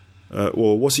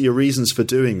 Or what are your reasons for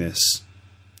doing this?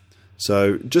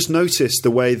 So, just notice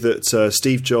the way that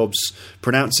Steve Jobs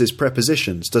pronounces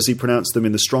prepositions. Does he pronounce them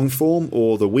in the strong form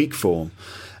or the weak form?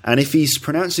 And if he's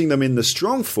pronouncing them in the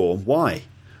strong form, why?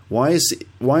 Why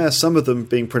are some of them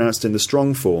being pronounced in the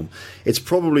strong form? It's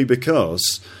probably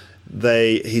because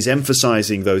he's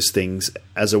emphasizing those things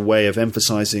as a way of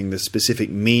emphasizing the specific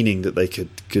meaning that they could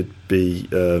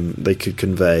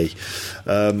convey.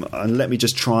 And let me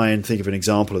just try and think of an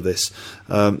example of this.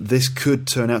 This could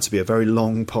turn out to be a very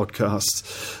long podcast.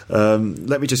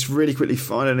 Let me just really quickly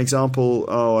find an example.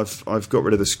 Oh, I've got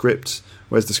rid of the script.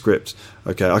 Where's the script?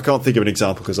 Okay, I can't think of an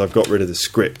example because I've got rid of the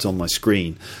script on my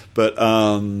screen. But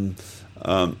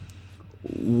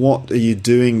what are you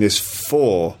doing this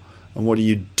for? And what are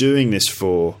you doing this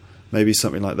for? Maybe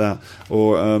something like that.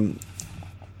 Or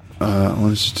I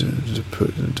wanted to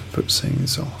put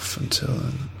things off until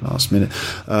the last minute.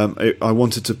 I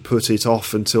wanted to put it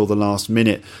off until the last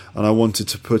minute, and I wanted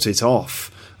to put it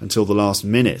off until the last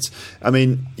minute. I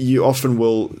mean, you often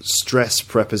will stress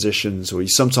prepositions, or you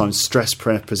sometimes stress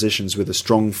prepositions with a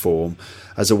strong form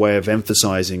as a way of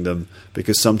emphasizing them,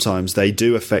 because sometimes they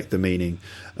do affect the meaning.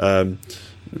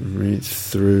 Read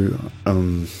through.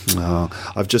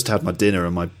 I've just had my dinner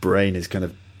and my brain is kind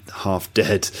of half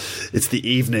dead. It's the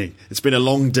evening. It's been a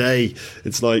long day.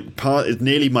 It's like it's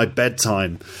nearly my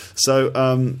bedtime.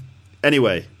 So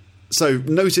anyway, so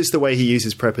notice the way he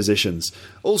uses prepositions.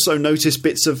 Also notice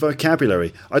bits of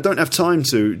vocabulary. I don't have time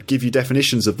to give you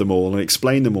definitions of them all and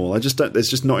explain them all. I just don't. There's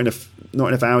just not enough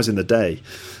hours in the day.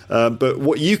 But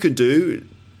what you can do,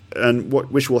 and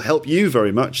which will help you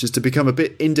very much, is to become a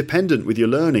bit independent with your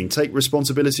learning. Take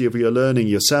responsibility of your learning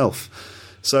yourself.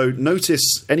 So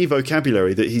notice any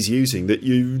vocabulary that he's using that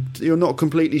you're not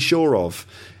completely sure of.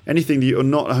 Anything that you're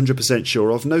not 100% sure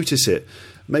of, notice it.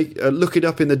 Look it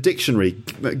up in the dictionary.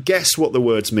 Guess what the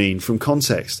words mean from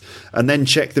context, and then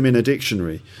check them in a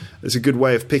dictionary. It's a good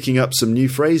way of picking up some new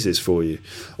phrases for you.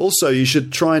 Also, you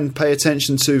should try and pay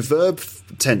attention to verb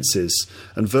tenses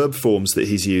and verb forms that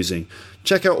he's using.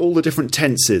 Check out all the different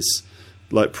tenses,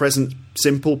 like present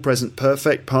simple, present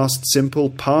perfect, past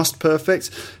simple, past perfect.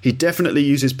 He definitely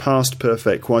uses past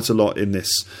perfect quite a lot in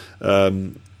this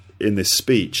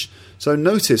speech. So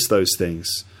notice those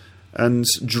things and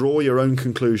draw your own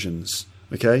conclusions.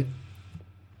 Okay.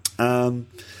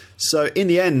 So in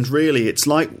the end, really, it's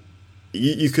like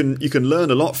you can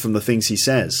learn a lot from the things he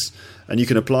says, and you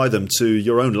can apply them to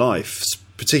your own life,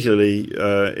 particularly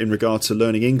in regard to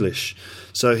learning English.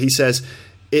 So he says,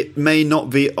 it may not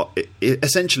be,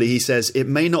 essentially he says, it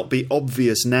may not be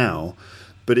obvious now,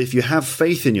 but if you have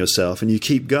faith in yourself and you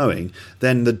keep going,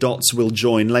 then the dots will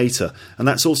join later. And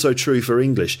that's also true for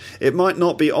English. It might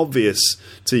not be obvious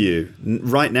to you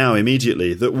right now,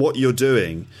 immediately, that what you're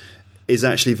doing is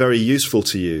actually very useful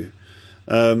to you.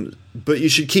 But you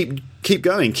should keep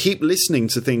going. Keep listening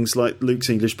to things like Luke's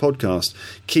English podcast.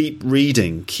 Keep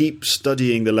reading. Keep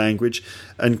studying the language,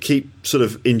 and keep sort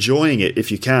of enjoying it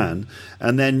if you can.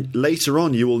 And then later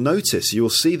on, you will notice, you will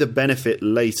see the benefit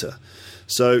later.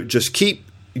 So just keep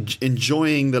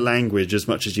enjoying the language as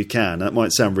much as you can. That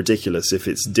might sound ridiculous if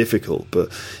it's difficult,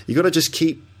 but you got to just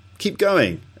keep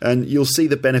going, and you'll see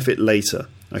the benefit later.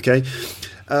 Okay.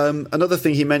 Another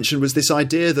thing he mentioned was this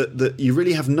idea that you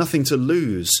really have nothing to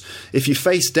lose. If you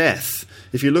face death,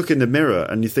 if you look in the mirror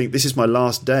and you think, this is my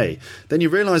last day, then you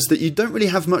realise that you don't really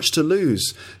have much to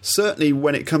lose. Certainly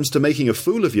when it comes to making a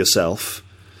fool of yourself,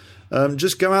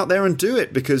 just go out there and do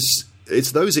it, because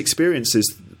it's those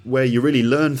experiences where you really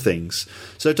learn things.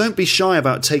 So don't be shy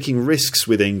about taking risks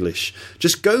with English.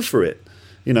 Just go for it.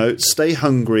 Stay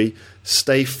hungry,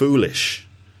 stay foolish.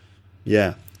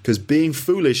 Yeah. Because being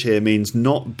foolish here means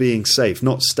not being safe,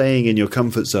 not staying in your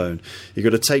comfort zone. You've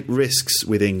got to take risks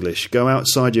with English. Go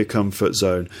outside your comfort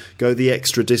zone. Go the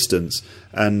extra distance,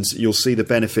 and you'll see the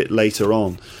benefit later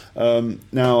on.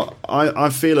 Now, I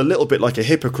feel a little bit like a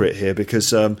hypocrite here,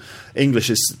 because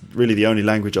English is really the only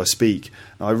language I speak.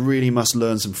 I really must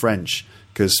learn some French,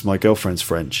 because my girlfriend's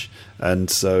French.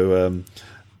 And so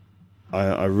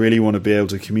I really want to be able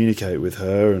to communicate with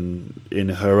her and in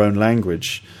her own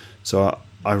language. So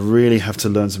I really have to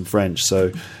learn some French.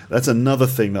 So that's another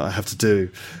thing that I have to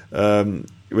do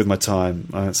with my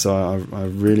time. So I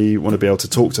really want to be able to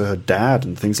talk to her dad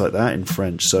and things like that in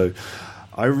French. So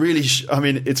I really,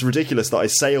 it's ridiculous that I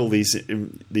say all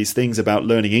these things about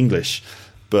learning English,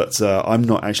 but I'm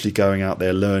not actually going out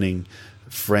there learning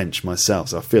French myself.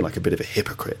 So I feel like a bit of a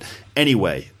hypocrite.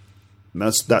 Anyway,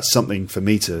 that's something for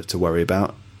me to worry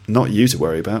about, not you to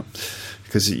worry about.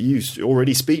 Because you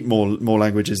already speak more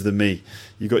languages than me.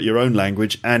 You've got your own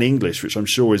language and English, which I'm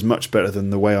sure is much better than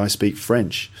the way I speak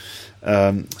French.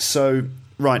 So,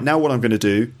 right, now what I'm going to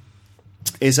do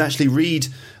is actually read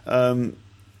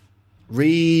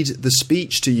the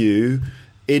speech to you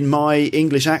in my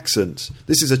English accent.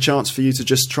 This is a chance for you to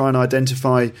just try and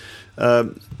identify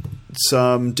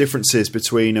some differences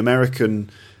between the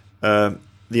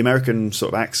American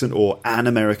sort of accent, or an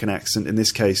American accent, in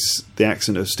this case, the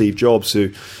accent of Steve Jobs,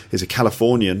 who is a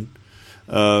Californian.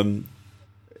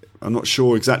 I'm not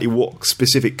sure exactly what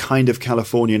specific kind of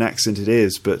Californian accent it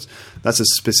is, but that's as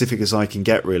specific as I can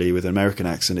get, really, with an American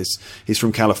accent. He's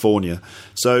from California.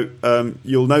 So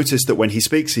you'll notice that when he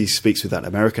speaks with that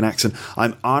American accent.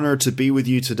 I'm honored to be with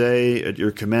you today at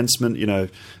your commencement.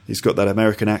 He's got that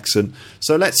American accent.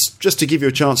 So just to give you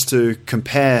a chance to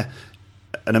compare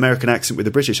an American accent with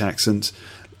a British accent,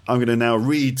 I'm going to now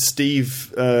read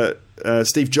Steve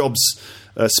Jobs'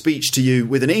 a speech to you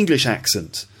with an English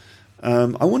accent.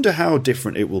 I wonder how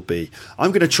different it will be.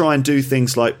 I'm going to try and do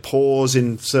things like pause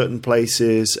in certain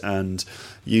places and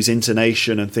use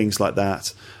intonation and things like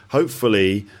that.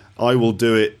 Hopefully, I will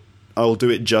do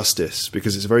it justice,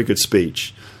 because it's a very good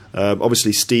speech.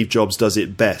 Obviously, Steve Jobs does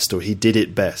it best, or he did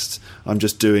it best. I'm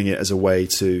just doing it as a way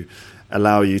to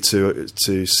allow you to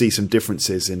see some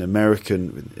differences in an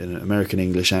American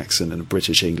English accent and a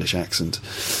British English accent.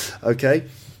 Okay,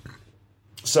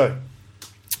 so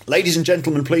ladies and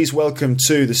gentlemen, please welcome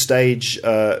to the stage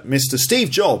Mr. Steve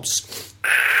Jobs.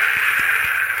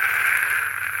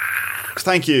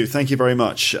 Thank you very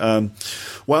much.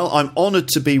 Well, I'm honoured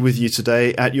to be with you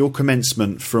today at your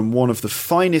commencement from one of the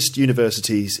finest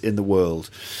universities in the world.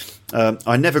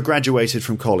 I never graduated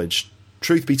from college.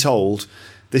 Truth be told,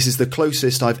 this is the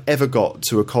closest I've ever got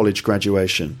to a college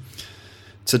graduation.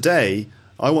 Today,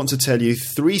 I want to tell you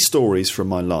 3 stories from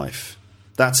my life.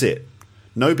 That's it.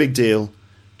 No big deal,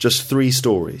 just 3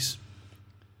 stories.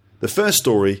 The first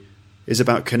story is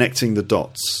about connecting the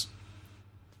dots.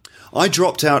 I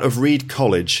dropped out of Reed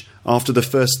College after the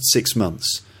first 6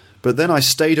 months, but then I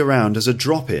stayed around as a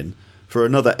drop-in for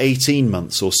another 18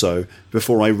 months or so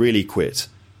before I really quit.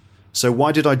 So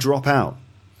why did I drop out?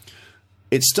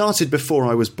 It started before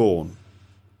I was born.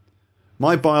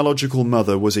 My biological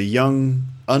mother was a young,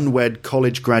 unwed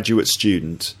college graduate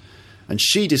student, and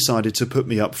she decided to put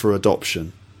me up for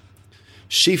adoption.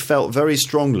 She felt very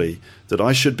strongly that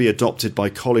I should be adopted by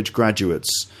college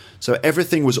graduates, so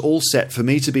everything was all set for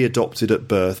me to be adopted at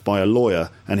birth by a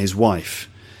lawyer and his wife.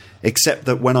 Except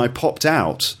that when I popped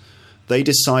out, they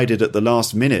decided at the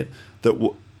last minute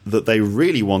that they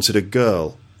really wanted a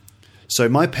girl. So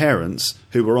my parents,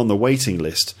 who were on the waiting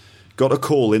list, got a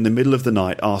call in the middle of the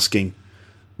night asking,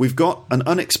 "We've got an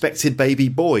unexpected baby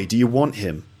boy, do you want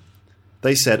him?"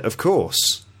 They said, "Of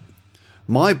course."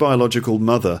 My biological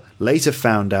mother later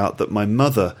found out that my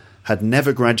mother had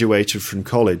never graduated from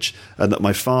college and that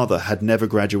my father had never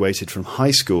graduated from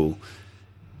high school.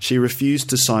 She refused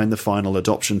to sign the final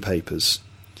adoption papers.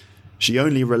 She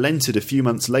only relented a few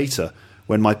months later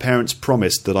when my parents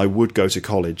promised that I would go to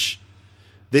college.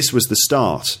 This was the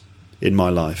start in my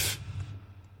life.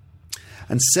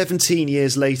 And 17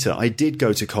 years later, I did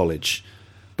go to college,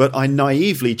 but I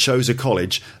naively chose a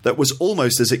college that was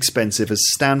almost as expensive as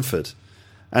Stanford,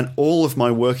 and all of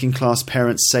my working-class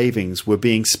parents' savings were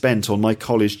being spent on my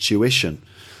college tuition.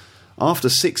 After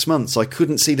 6 months, I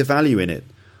couldn't see the value in it.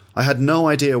 I had no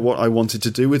idea what I wanted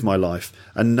to do with my life,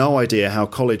 and no idea how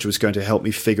college was going to help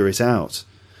me figure it out.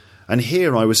 And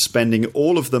here I was spending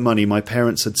all of the money my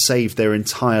parents had saved their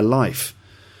entire life.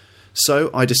 So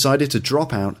I decided to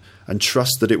drop out and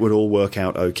trust that it would all work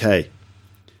out okay.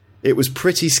 It was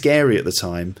pretty scary at the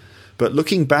time, but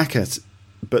looking back,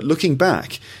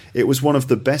 it was one of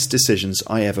the best decisions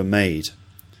I ever made.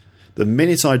 The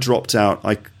minute I dropped out,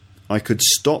 I could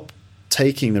stop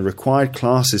taking the required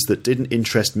classes that didn't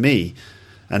interest me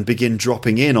and begin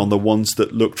dropping in on the ones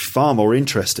that looked far more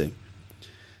interesting.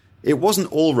 It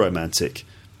wasn't all romantic.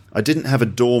 I didn't have a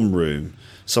dorm room,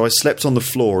 so I slept on the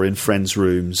floor in friends'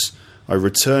 rooms. I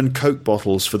returned Coke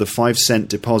bottles for the 5-cent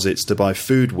deposits to buy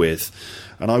food with,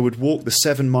 and I would walk the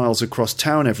 7 miles across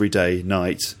town every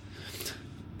night.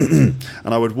 And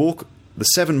I would walk the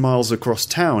 7 miles across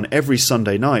town every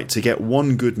Sunday night to get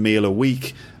one good meal a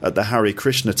week at the Hare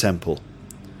Krishna temple.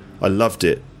 I loved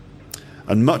it.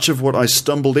 And much of what I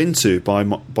stumbled into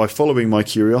by following my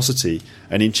curiosity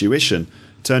and intuition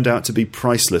turned out to be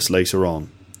priceless later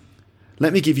on.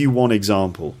 Let me give you one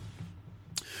example.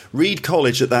 Reed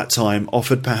College at that time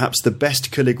offered perhaps the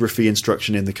best calligraphy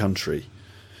instruction in the country.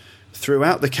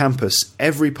 Throughout the campus,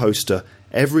 every poster,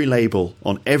 every label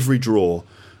on every drawer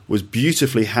was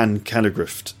beautifully hand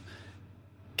calligraphed.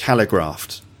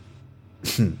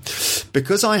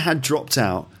 Because I had dropped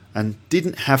out and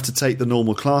didn't have to take the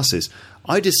normal classes,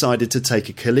 I decided to take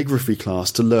a calligraphy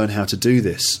class to learn how to do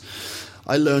this.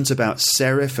 I learnt about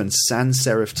serif and sans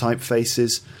serif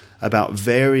typefaces, about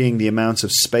varying the amount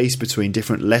of space between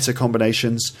different letter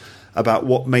combinations, about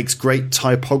what makes great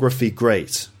typography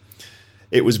great.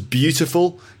 It was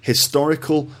beautiful,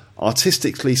 historical,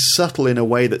 artistically subtle in a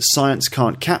way that science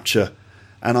can't capture,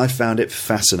 and I found it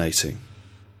fascinating.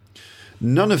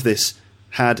 None of this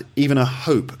had even a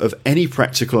hope of any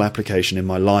practical application in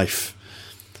my life.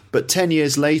 But 10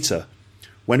 years later,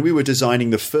 when we were designing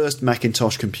the first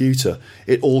Macintosh computer,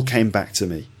 it all came back to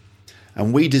me.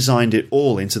 And we designed it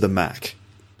all into the Mac.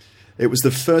 It was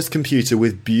the first computer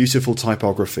with beautiful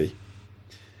typography.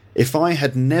 If I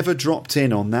had never dropped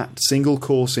in on that single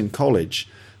course in college,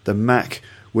 the Mac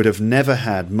would have never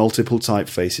had multiple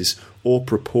typefaces or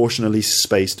proportionally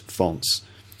spaced fonts.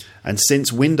 and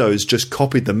since Windows just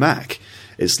copied the Mac,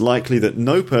 it's likely that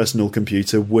no personal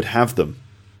computer would have them.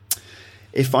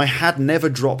 If I had never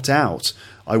dropped out,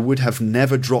 I would have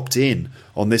never dropped in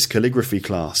on this calligraphy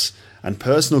class, and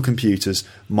personal computers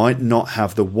might not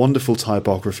have the wonderful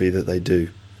typography that they do.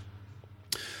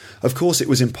 Of course, it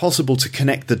was impossible to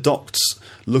connect the dots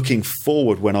looking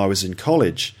forward when I was in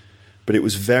college, but it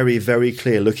was very, very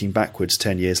clear looking backwards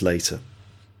 10 years later.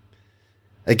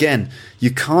 Again, you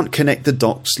can't connect the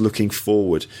dots looking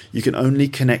forward. You can only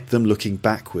connect them looking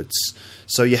backwards.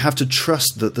 So you have to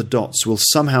trust that the dots will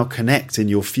somehow connect in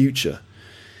your future.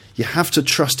 You have to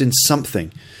trust in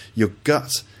something, your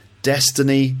gut,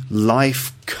 destiny,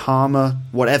 life, karma,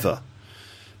 whatever.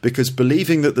 Because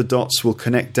believing that the dots will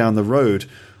connect down the road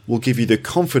will give you the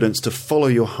confidence to follow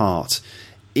your heart,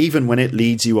 even when it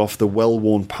leads you off the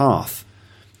well-worn path.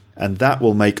 And that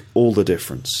will make all the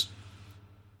difference.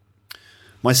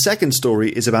 My second story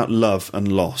is about love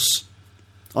and loss.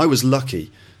 I was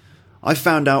lucky. I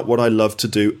found out what I loved to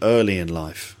do early in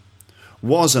life.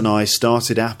 Woz and I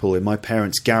started Apple in my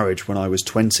parents' garage when I was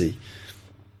 20.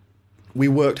 We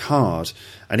worked hard,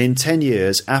 and in 10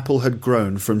 years Apple had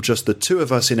grown from just the two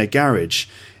of us in a garage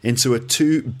into a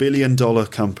 $2 billion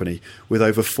company with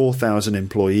over 4,000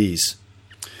 employees.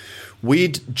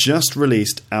 We'd just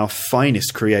released our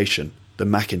finest creation, the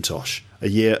Macintosh, a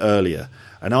year earlier,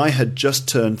 and I had just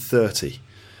turned 30.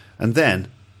 And then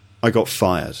I got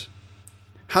fired.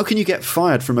 How can you get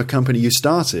fired from a company you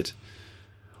started?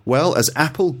 Well, as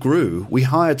Apple grew, we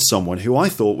hired someone who I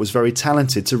thought was very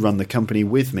talented to run the company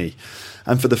with me.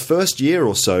 And for the first year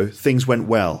or so, things went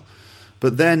well.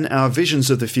 But then our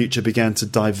visions of the future began to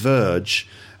diverge,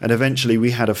 and eventually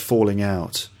we had a falling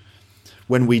out.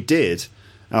 When we did,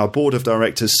 our board of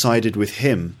directors sided with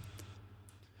him.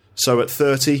 So at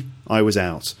 30, I was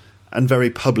out, and very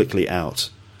publicly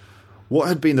out. What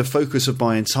had been the focus of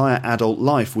my entire adult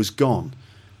life was gone,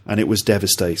 and it was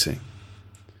devastating.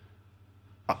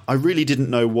 I really didn't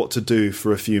know what to do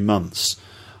for a few months.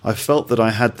 I felt that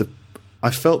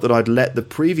I'd let the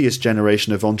previous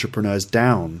generation of entrepreneurs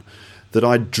down, that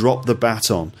I'd dropped the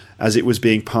baton as it was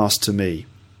being passed to me.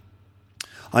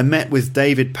 I met with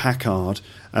David Packard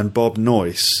and Bob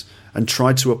Noyce and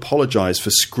tried to apologize for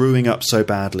screwing up so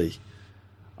badly.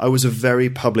 I was a very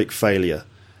public failure,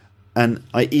 and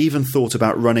I even thought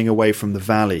about running away from the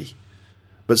valley.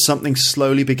 But something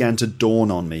slowly began to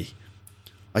dawn on me.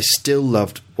 I still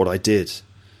loved what I did.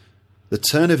 The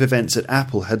turn of events at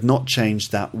Apple had not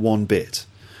changed that one bit.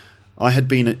 I had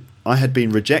been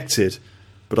rejected,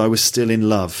 but I was still in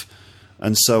love,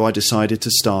 and so I decided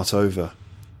to start over.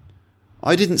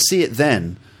 I didn't see it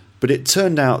then, but it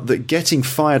turned out that getting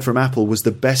fired from Apple was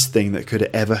the best thing that could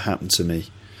ever happen to me.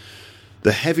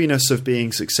 The heaviness of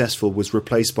being successful was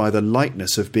replaced by the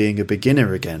lightness of being a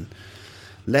beginner again.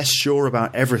 Less sure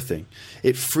about everything,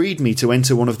 it freed me to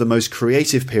enter one of the most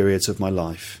creative periods of my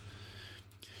life.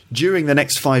 During the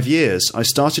next 5 years, I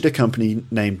started a company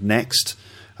named Next,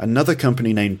 another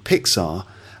company named Pixar,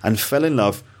 and fell in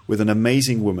love with an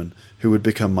amazing woman who would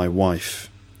become my wife.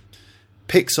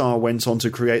 Pixar went on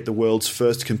to create the world's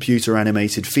first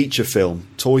computer-animated feature film,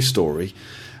 Toy Story,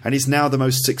 and is now the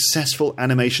most successful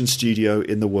animation studio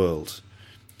in the world.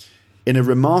 In a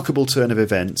remarkable turn of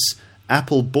events,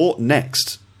 Apple bought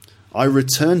Next. I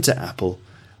returned to Apple,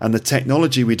 and the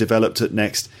technology we developed at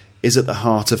Next is at the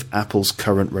heart of Apple's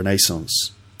current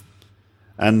renaissance.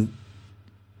 And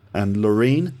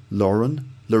Lorene,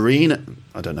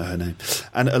 I don't know her name,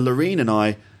 and Lorene and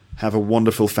I have a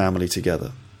wonderful family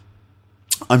together.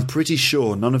 I'm pretty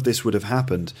sure none of this would have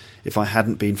happened if I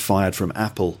hadn't been fired from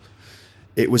Apple.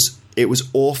 It was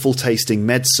awful tasting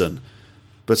medicine,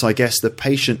 but I guess the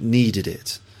patient needed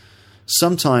it.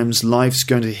 Sometimes life's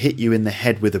going to hit you in the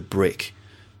head with a brick.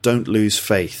 Don't lose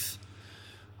faith.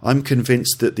 I'm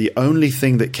convinced that the only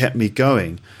thing that kept me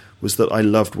going was that I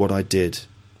loved what I did.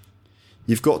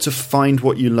 You've got to find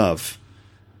what you love,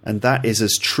 and that is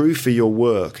as true for your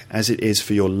work as it is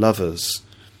for your lovers.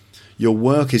 Your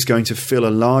work is going to fill a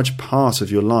large part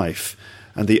of your life,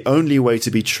 and the only way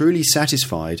to be truly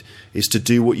satisfied is to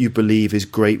do what you believe is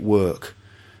great work.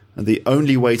 And the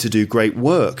only way to do great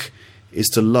work is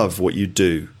to love what you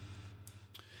do.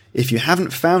 If you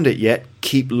haven't found it yet,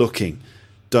 keep looking.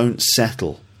 Don't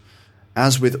settle.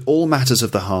 As with all matters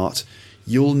of the heart,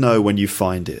 you'll know when you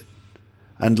find it.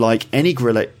 And like any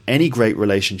great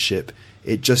relationship,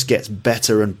 it just gets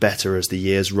better and better as the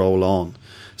years roll on.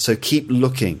 So keep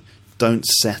looking. Don't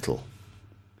settle.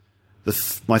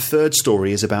 My third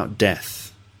story is about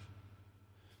death.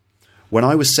 When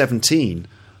I was 17,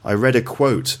 I read a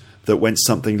quote that went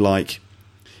something like,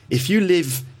 "If you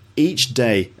live each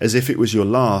day as if it was your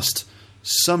last,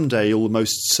 Someday you'll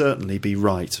most certainly be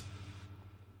right.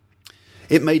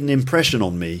 It made an impression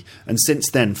on me, and since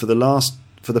then, for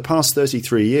the past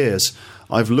 33 years,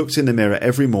 I've looked in the mirror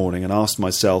every morning and asked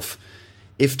myself,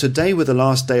 if today were the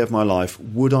last day of my life,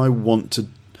 would I want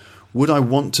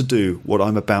to do what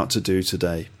I'm about to do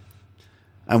today?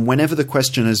 And whenever the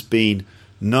question has been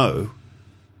no,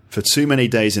 for too many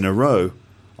days in a row,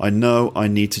 I know I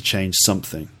need to change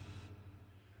something.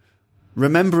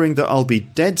 Remembering that I'll be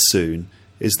dead soon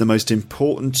is the most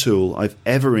important tool I've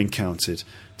ever encountered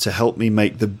to help me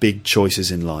make the big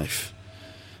choices in life.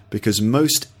 Because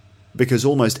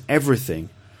almost everything,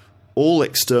 all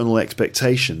external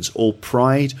expectations, all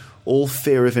pride, all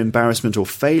fear of embarrassment or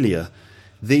failure,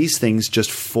 these things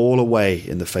just fall away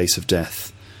in the face of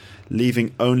death,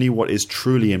 leaving only what is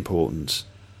truly important.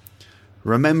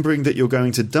 Remembering that you're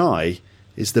going to die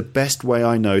is the best way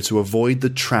I know to avoid the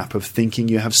trap of thinking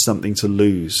you have something to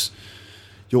lose.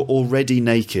 You're already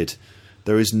naked.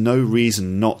 There is no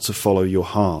reason not to follow your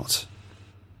heart.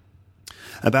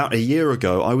 About a year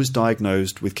ago, I was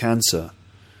diagnosed with cancer.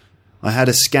 I had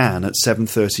a scan at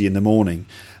 7:30 in the morning,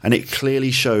 and it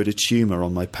clearly showed a tumour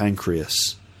on my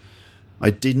pancreas. I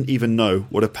didn't even know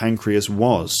what a pancreas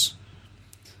was.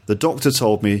 The doctor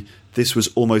told me this was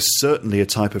almost certainly a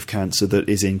type of cancer that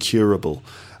is incurable,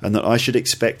 and that I should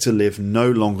expect to live no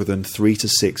longer than 3 to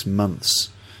 6 months.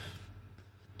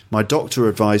 My doctor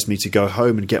advised me to go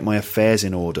home and get my affairs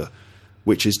in order,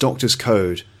 which is doctor's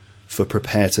code for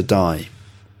prepare to die.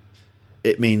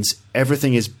 It means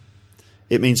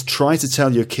try to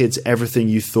tell your kids everything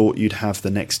you thought you'd have the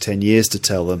next 10 years to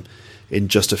tell them in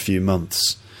just a few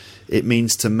months. It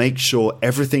means to make sure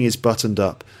everything is buttoned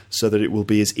up so that it will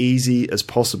be as easy as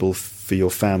possible for your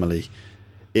family.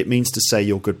 It means to say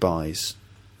your goodbyes.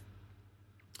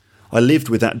 I lived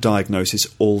with that diagnosis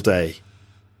all day.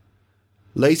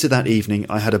 Later that evening,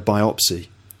 I had a biopsy,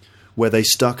 where they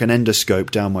stuck an endoscope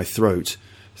down my throat,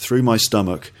 through my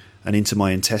stomach and into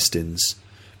my intestines,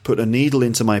 put a needle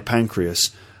into my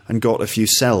pancreas, and got a few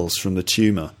cells from the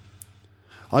tumour.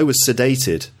 I was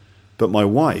sedated, but my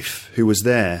wife, who was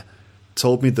there,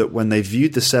 told me that when they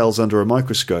viewed the cells under a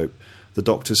microscope, the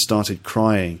doctors started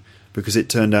crying because it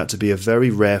turned out to be a very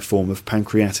rare form of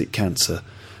pancreatic cancer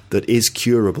that is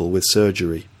curable with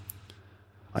surgery.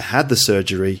 I had the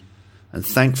surgery, and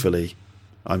thankfully,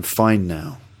 I'm fine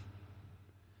now.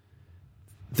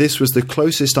 This was the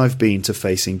closest I've been to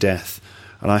facing death,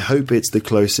 and I hope it's the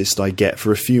closest I get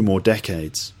for a few more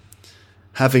decades.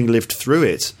 Having lived through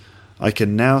it, I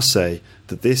can now say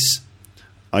this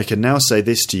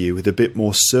to you with a bit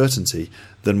more certainty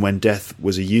than when death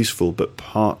was a useful but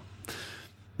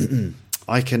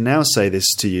I can now say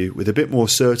this to you with a bit more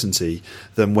certainty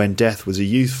than when death was a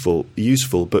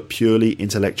useful but purely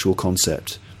intellectual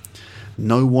concept.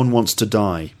 No one wants to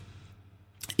die.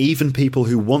 Even people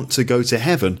who want to go to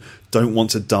heaven don't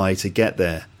want to die to get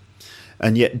there.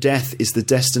 And yet death is the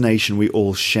destination we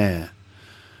all share.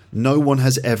 No one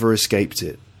has ever escaped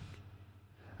it.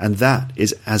 And that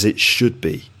is as it should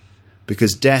be,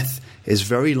 because death is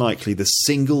very likely the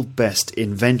single best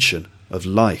invention of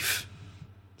life.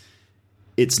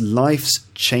 It's life's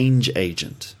change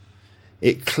agent.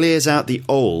 It clears out the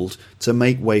old to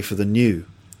make way for the new.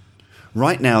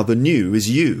 Right now, the new is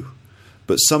you,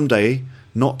 but someday,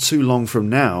 not too long from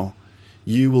now,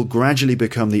 you will gradually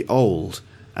become the old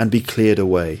and be cleared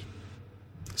away.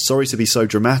 Sorry to be so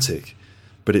dramatic,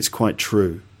 but it's quite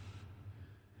true.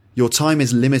 Your time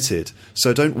is limited,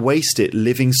 so don't waste it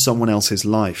living someone else's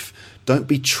life. Don't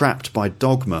be trapped by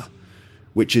dogma,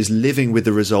 which is living with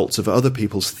the results of other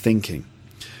people's thinking.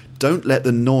 Don't let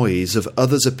the noise of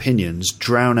others' opinions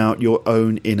drown out your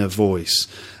own inner voice.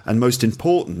 And most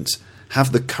important,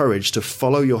 have the courage to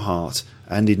follow your heart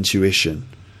and intuition.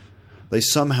 They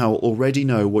somehow already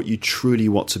know what you truly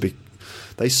want to be.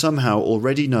 They somehow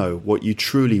already know what you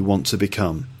truly want to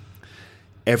become.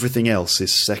 Everything else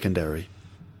is secondary.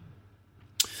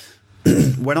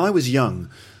 When I was young,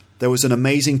 there was an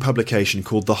amazing publication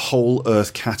called the Whole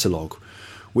Earth Catalogue,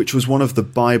 which was one of the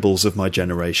Bibles of my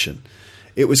generation.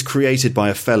 It was created by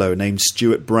a fellow named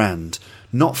Stuart Brand,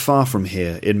 not far from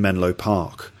here in Menlo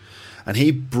Park, and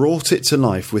he brought it to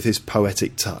life with his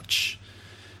poetic touch.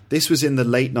 This was in the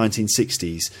late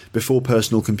 1960s, before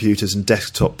personal computers and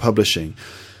desktop publishing,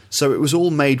 so it was all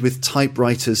made with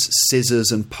typewriters,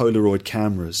 scissors and Polaroid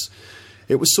cameras.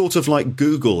 It was sort of like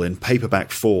Google in paperback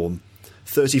form,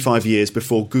 35 years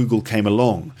before Google came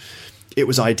along. It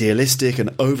was idealistic and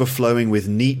overflowing with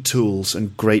neat tools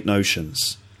and great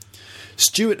notions.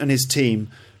 Stuart and his team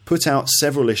put out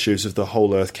several issues of the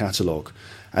Whole Earth Catalogue,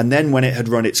 and then when it had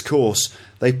run its course,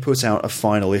 they put out a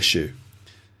final issue.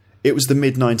 It was the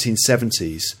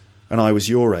mid-1970s, and I was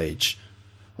your age.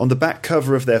 On the back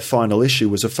cover of their final issue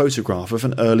was a photograph of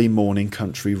an early morning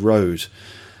country road,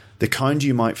 the kind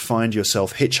you might find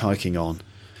yourself hitchhiking on,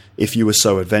 if you were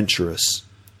so adventurous.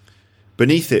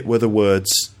 Beneath it were the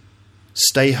words,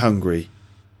 "Stay hungry,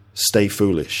 stay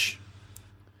foolish."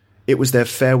 It was their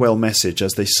farewell message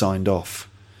as they signed off.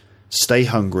 Stay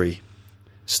hungry,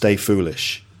 stay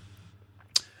foolish.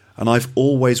 And I've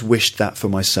always wished that for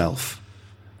myself.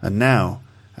 And now,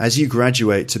 as you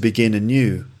graduate to begin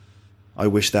anew, I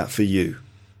wish that for you.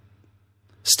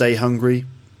 Stay hungry,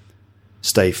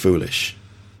 stay foolish.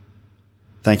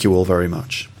 Thank you all very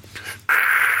much.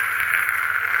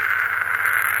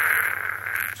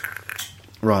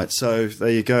 Right, so there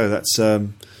you go. That's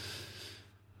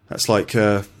like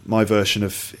my version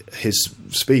of his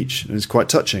speech. It's quite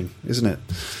touching, isn't it?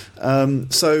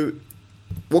 So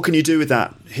what can you do with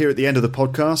that here at the end of the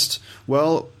podcast?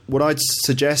 Well, what I'd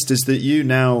suggest is that you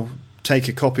now take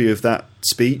a copy of that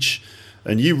speech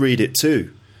and you read it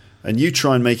too. And you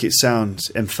try and make it sound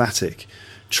emphatic.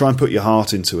 Try and put your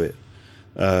heart into it.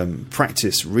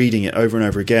 Practice reading it over and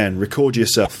over again. Record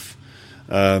yourself.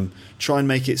 Try and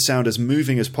make it sound as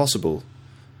moving as possible.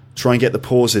 Try and get the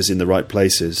pauses in the right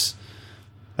places.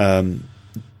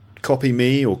 Copy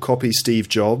me or copy Steve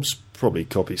Jobs. Probably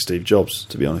copy Steve Jobs,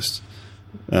 to be honest.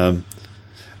 And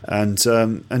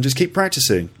just keep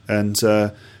practicing. And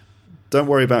don't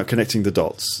worry about connecting the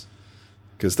dots,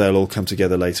 because they'll all come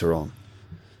together later on.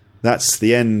 That's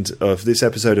the end of this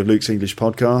episode of Luke's English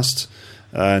Podcast.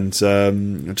 And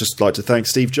I'd just like to thank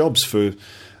Steve Jobs for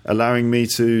allowing me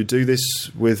to do this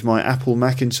with my Apple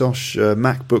Macintosh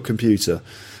MacBook computer.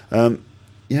 I'm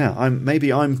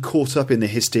caught up in the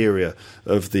hysteria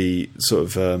of the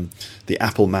sort of the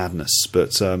Apple madness,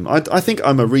 but I think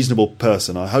I'm a reasonable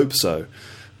person. I hope so,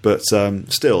 but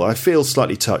still, I feel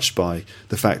slightly touched by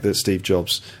the fact that Steve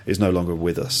Jobs is no longer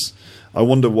with us. I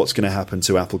wonder what's going to happen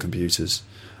to Apple computers.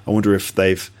 I wonder if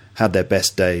they've had their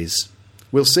best days.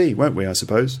 We'll see, won't we, I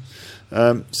suppose?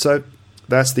 So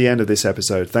that's the end of this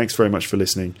episode. Thanks very much for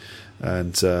listening,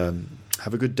 and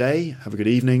have a good day, have a good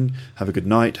evening, have a good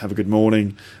night, have a good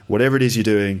morning, whatever it is you're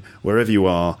doing, wherever you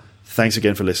are. Thanks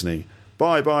again for listening.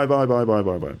 Bye, bye, bye, bye, bye,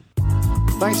 bye, bye.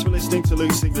 Thanks for listening to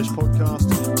Luke's English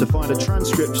Podcast. To find a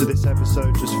transcript of this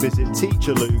episode, just visit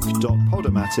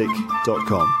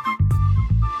teacherluke.podomatic.com.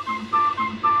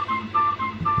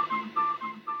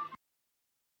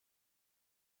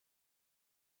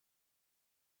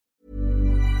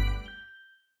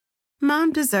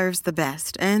 Mom deserves the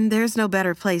best, and there's no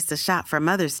better place to shop for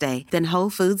Mother's Day than Whole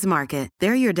Foods Market.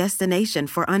 They're your destination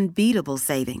for unbeatable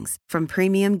savings, from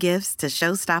premium gifts to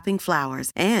show-stopping flowers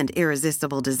and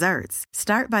irresistible desserts.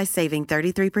 Start by saving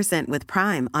 33% with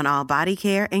Prime on all body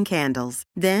care and candles.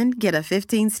 Then get a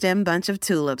 15-stem bunch of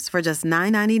tulips for just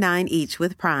 $9.99 each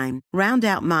with Prime. Round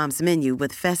out Mom's menu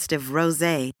with festive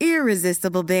rosé,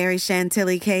 irresistible berry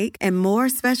chantilly cake, and more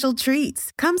special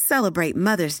treats. Come celebrate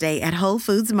Mother's Day at Whole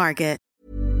Foods Market.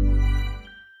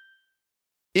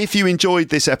 If you enjoyed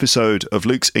this episode of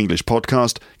Luke's English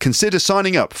Podcast, consider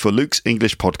signing up for Luke's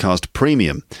English Podcast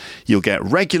Premium. You'll get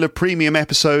regular premium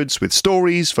episodes with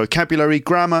stories, vocabulary,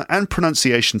 grammar and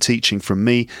pronunciation teaching from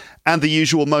me, and the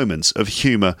usual moments of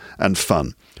humour and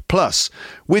fun. Plus,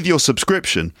 with your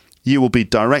subscription, you will be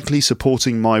directly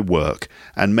supporting my work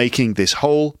and making this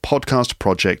whole podcast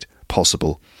project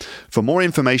possible. For more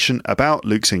information about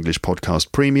Luke's English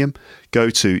Podcast Premium, go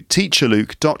to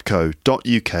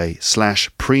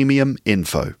teacherluke.co.uk/premium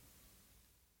info.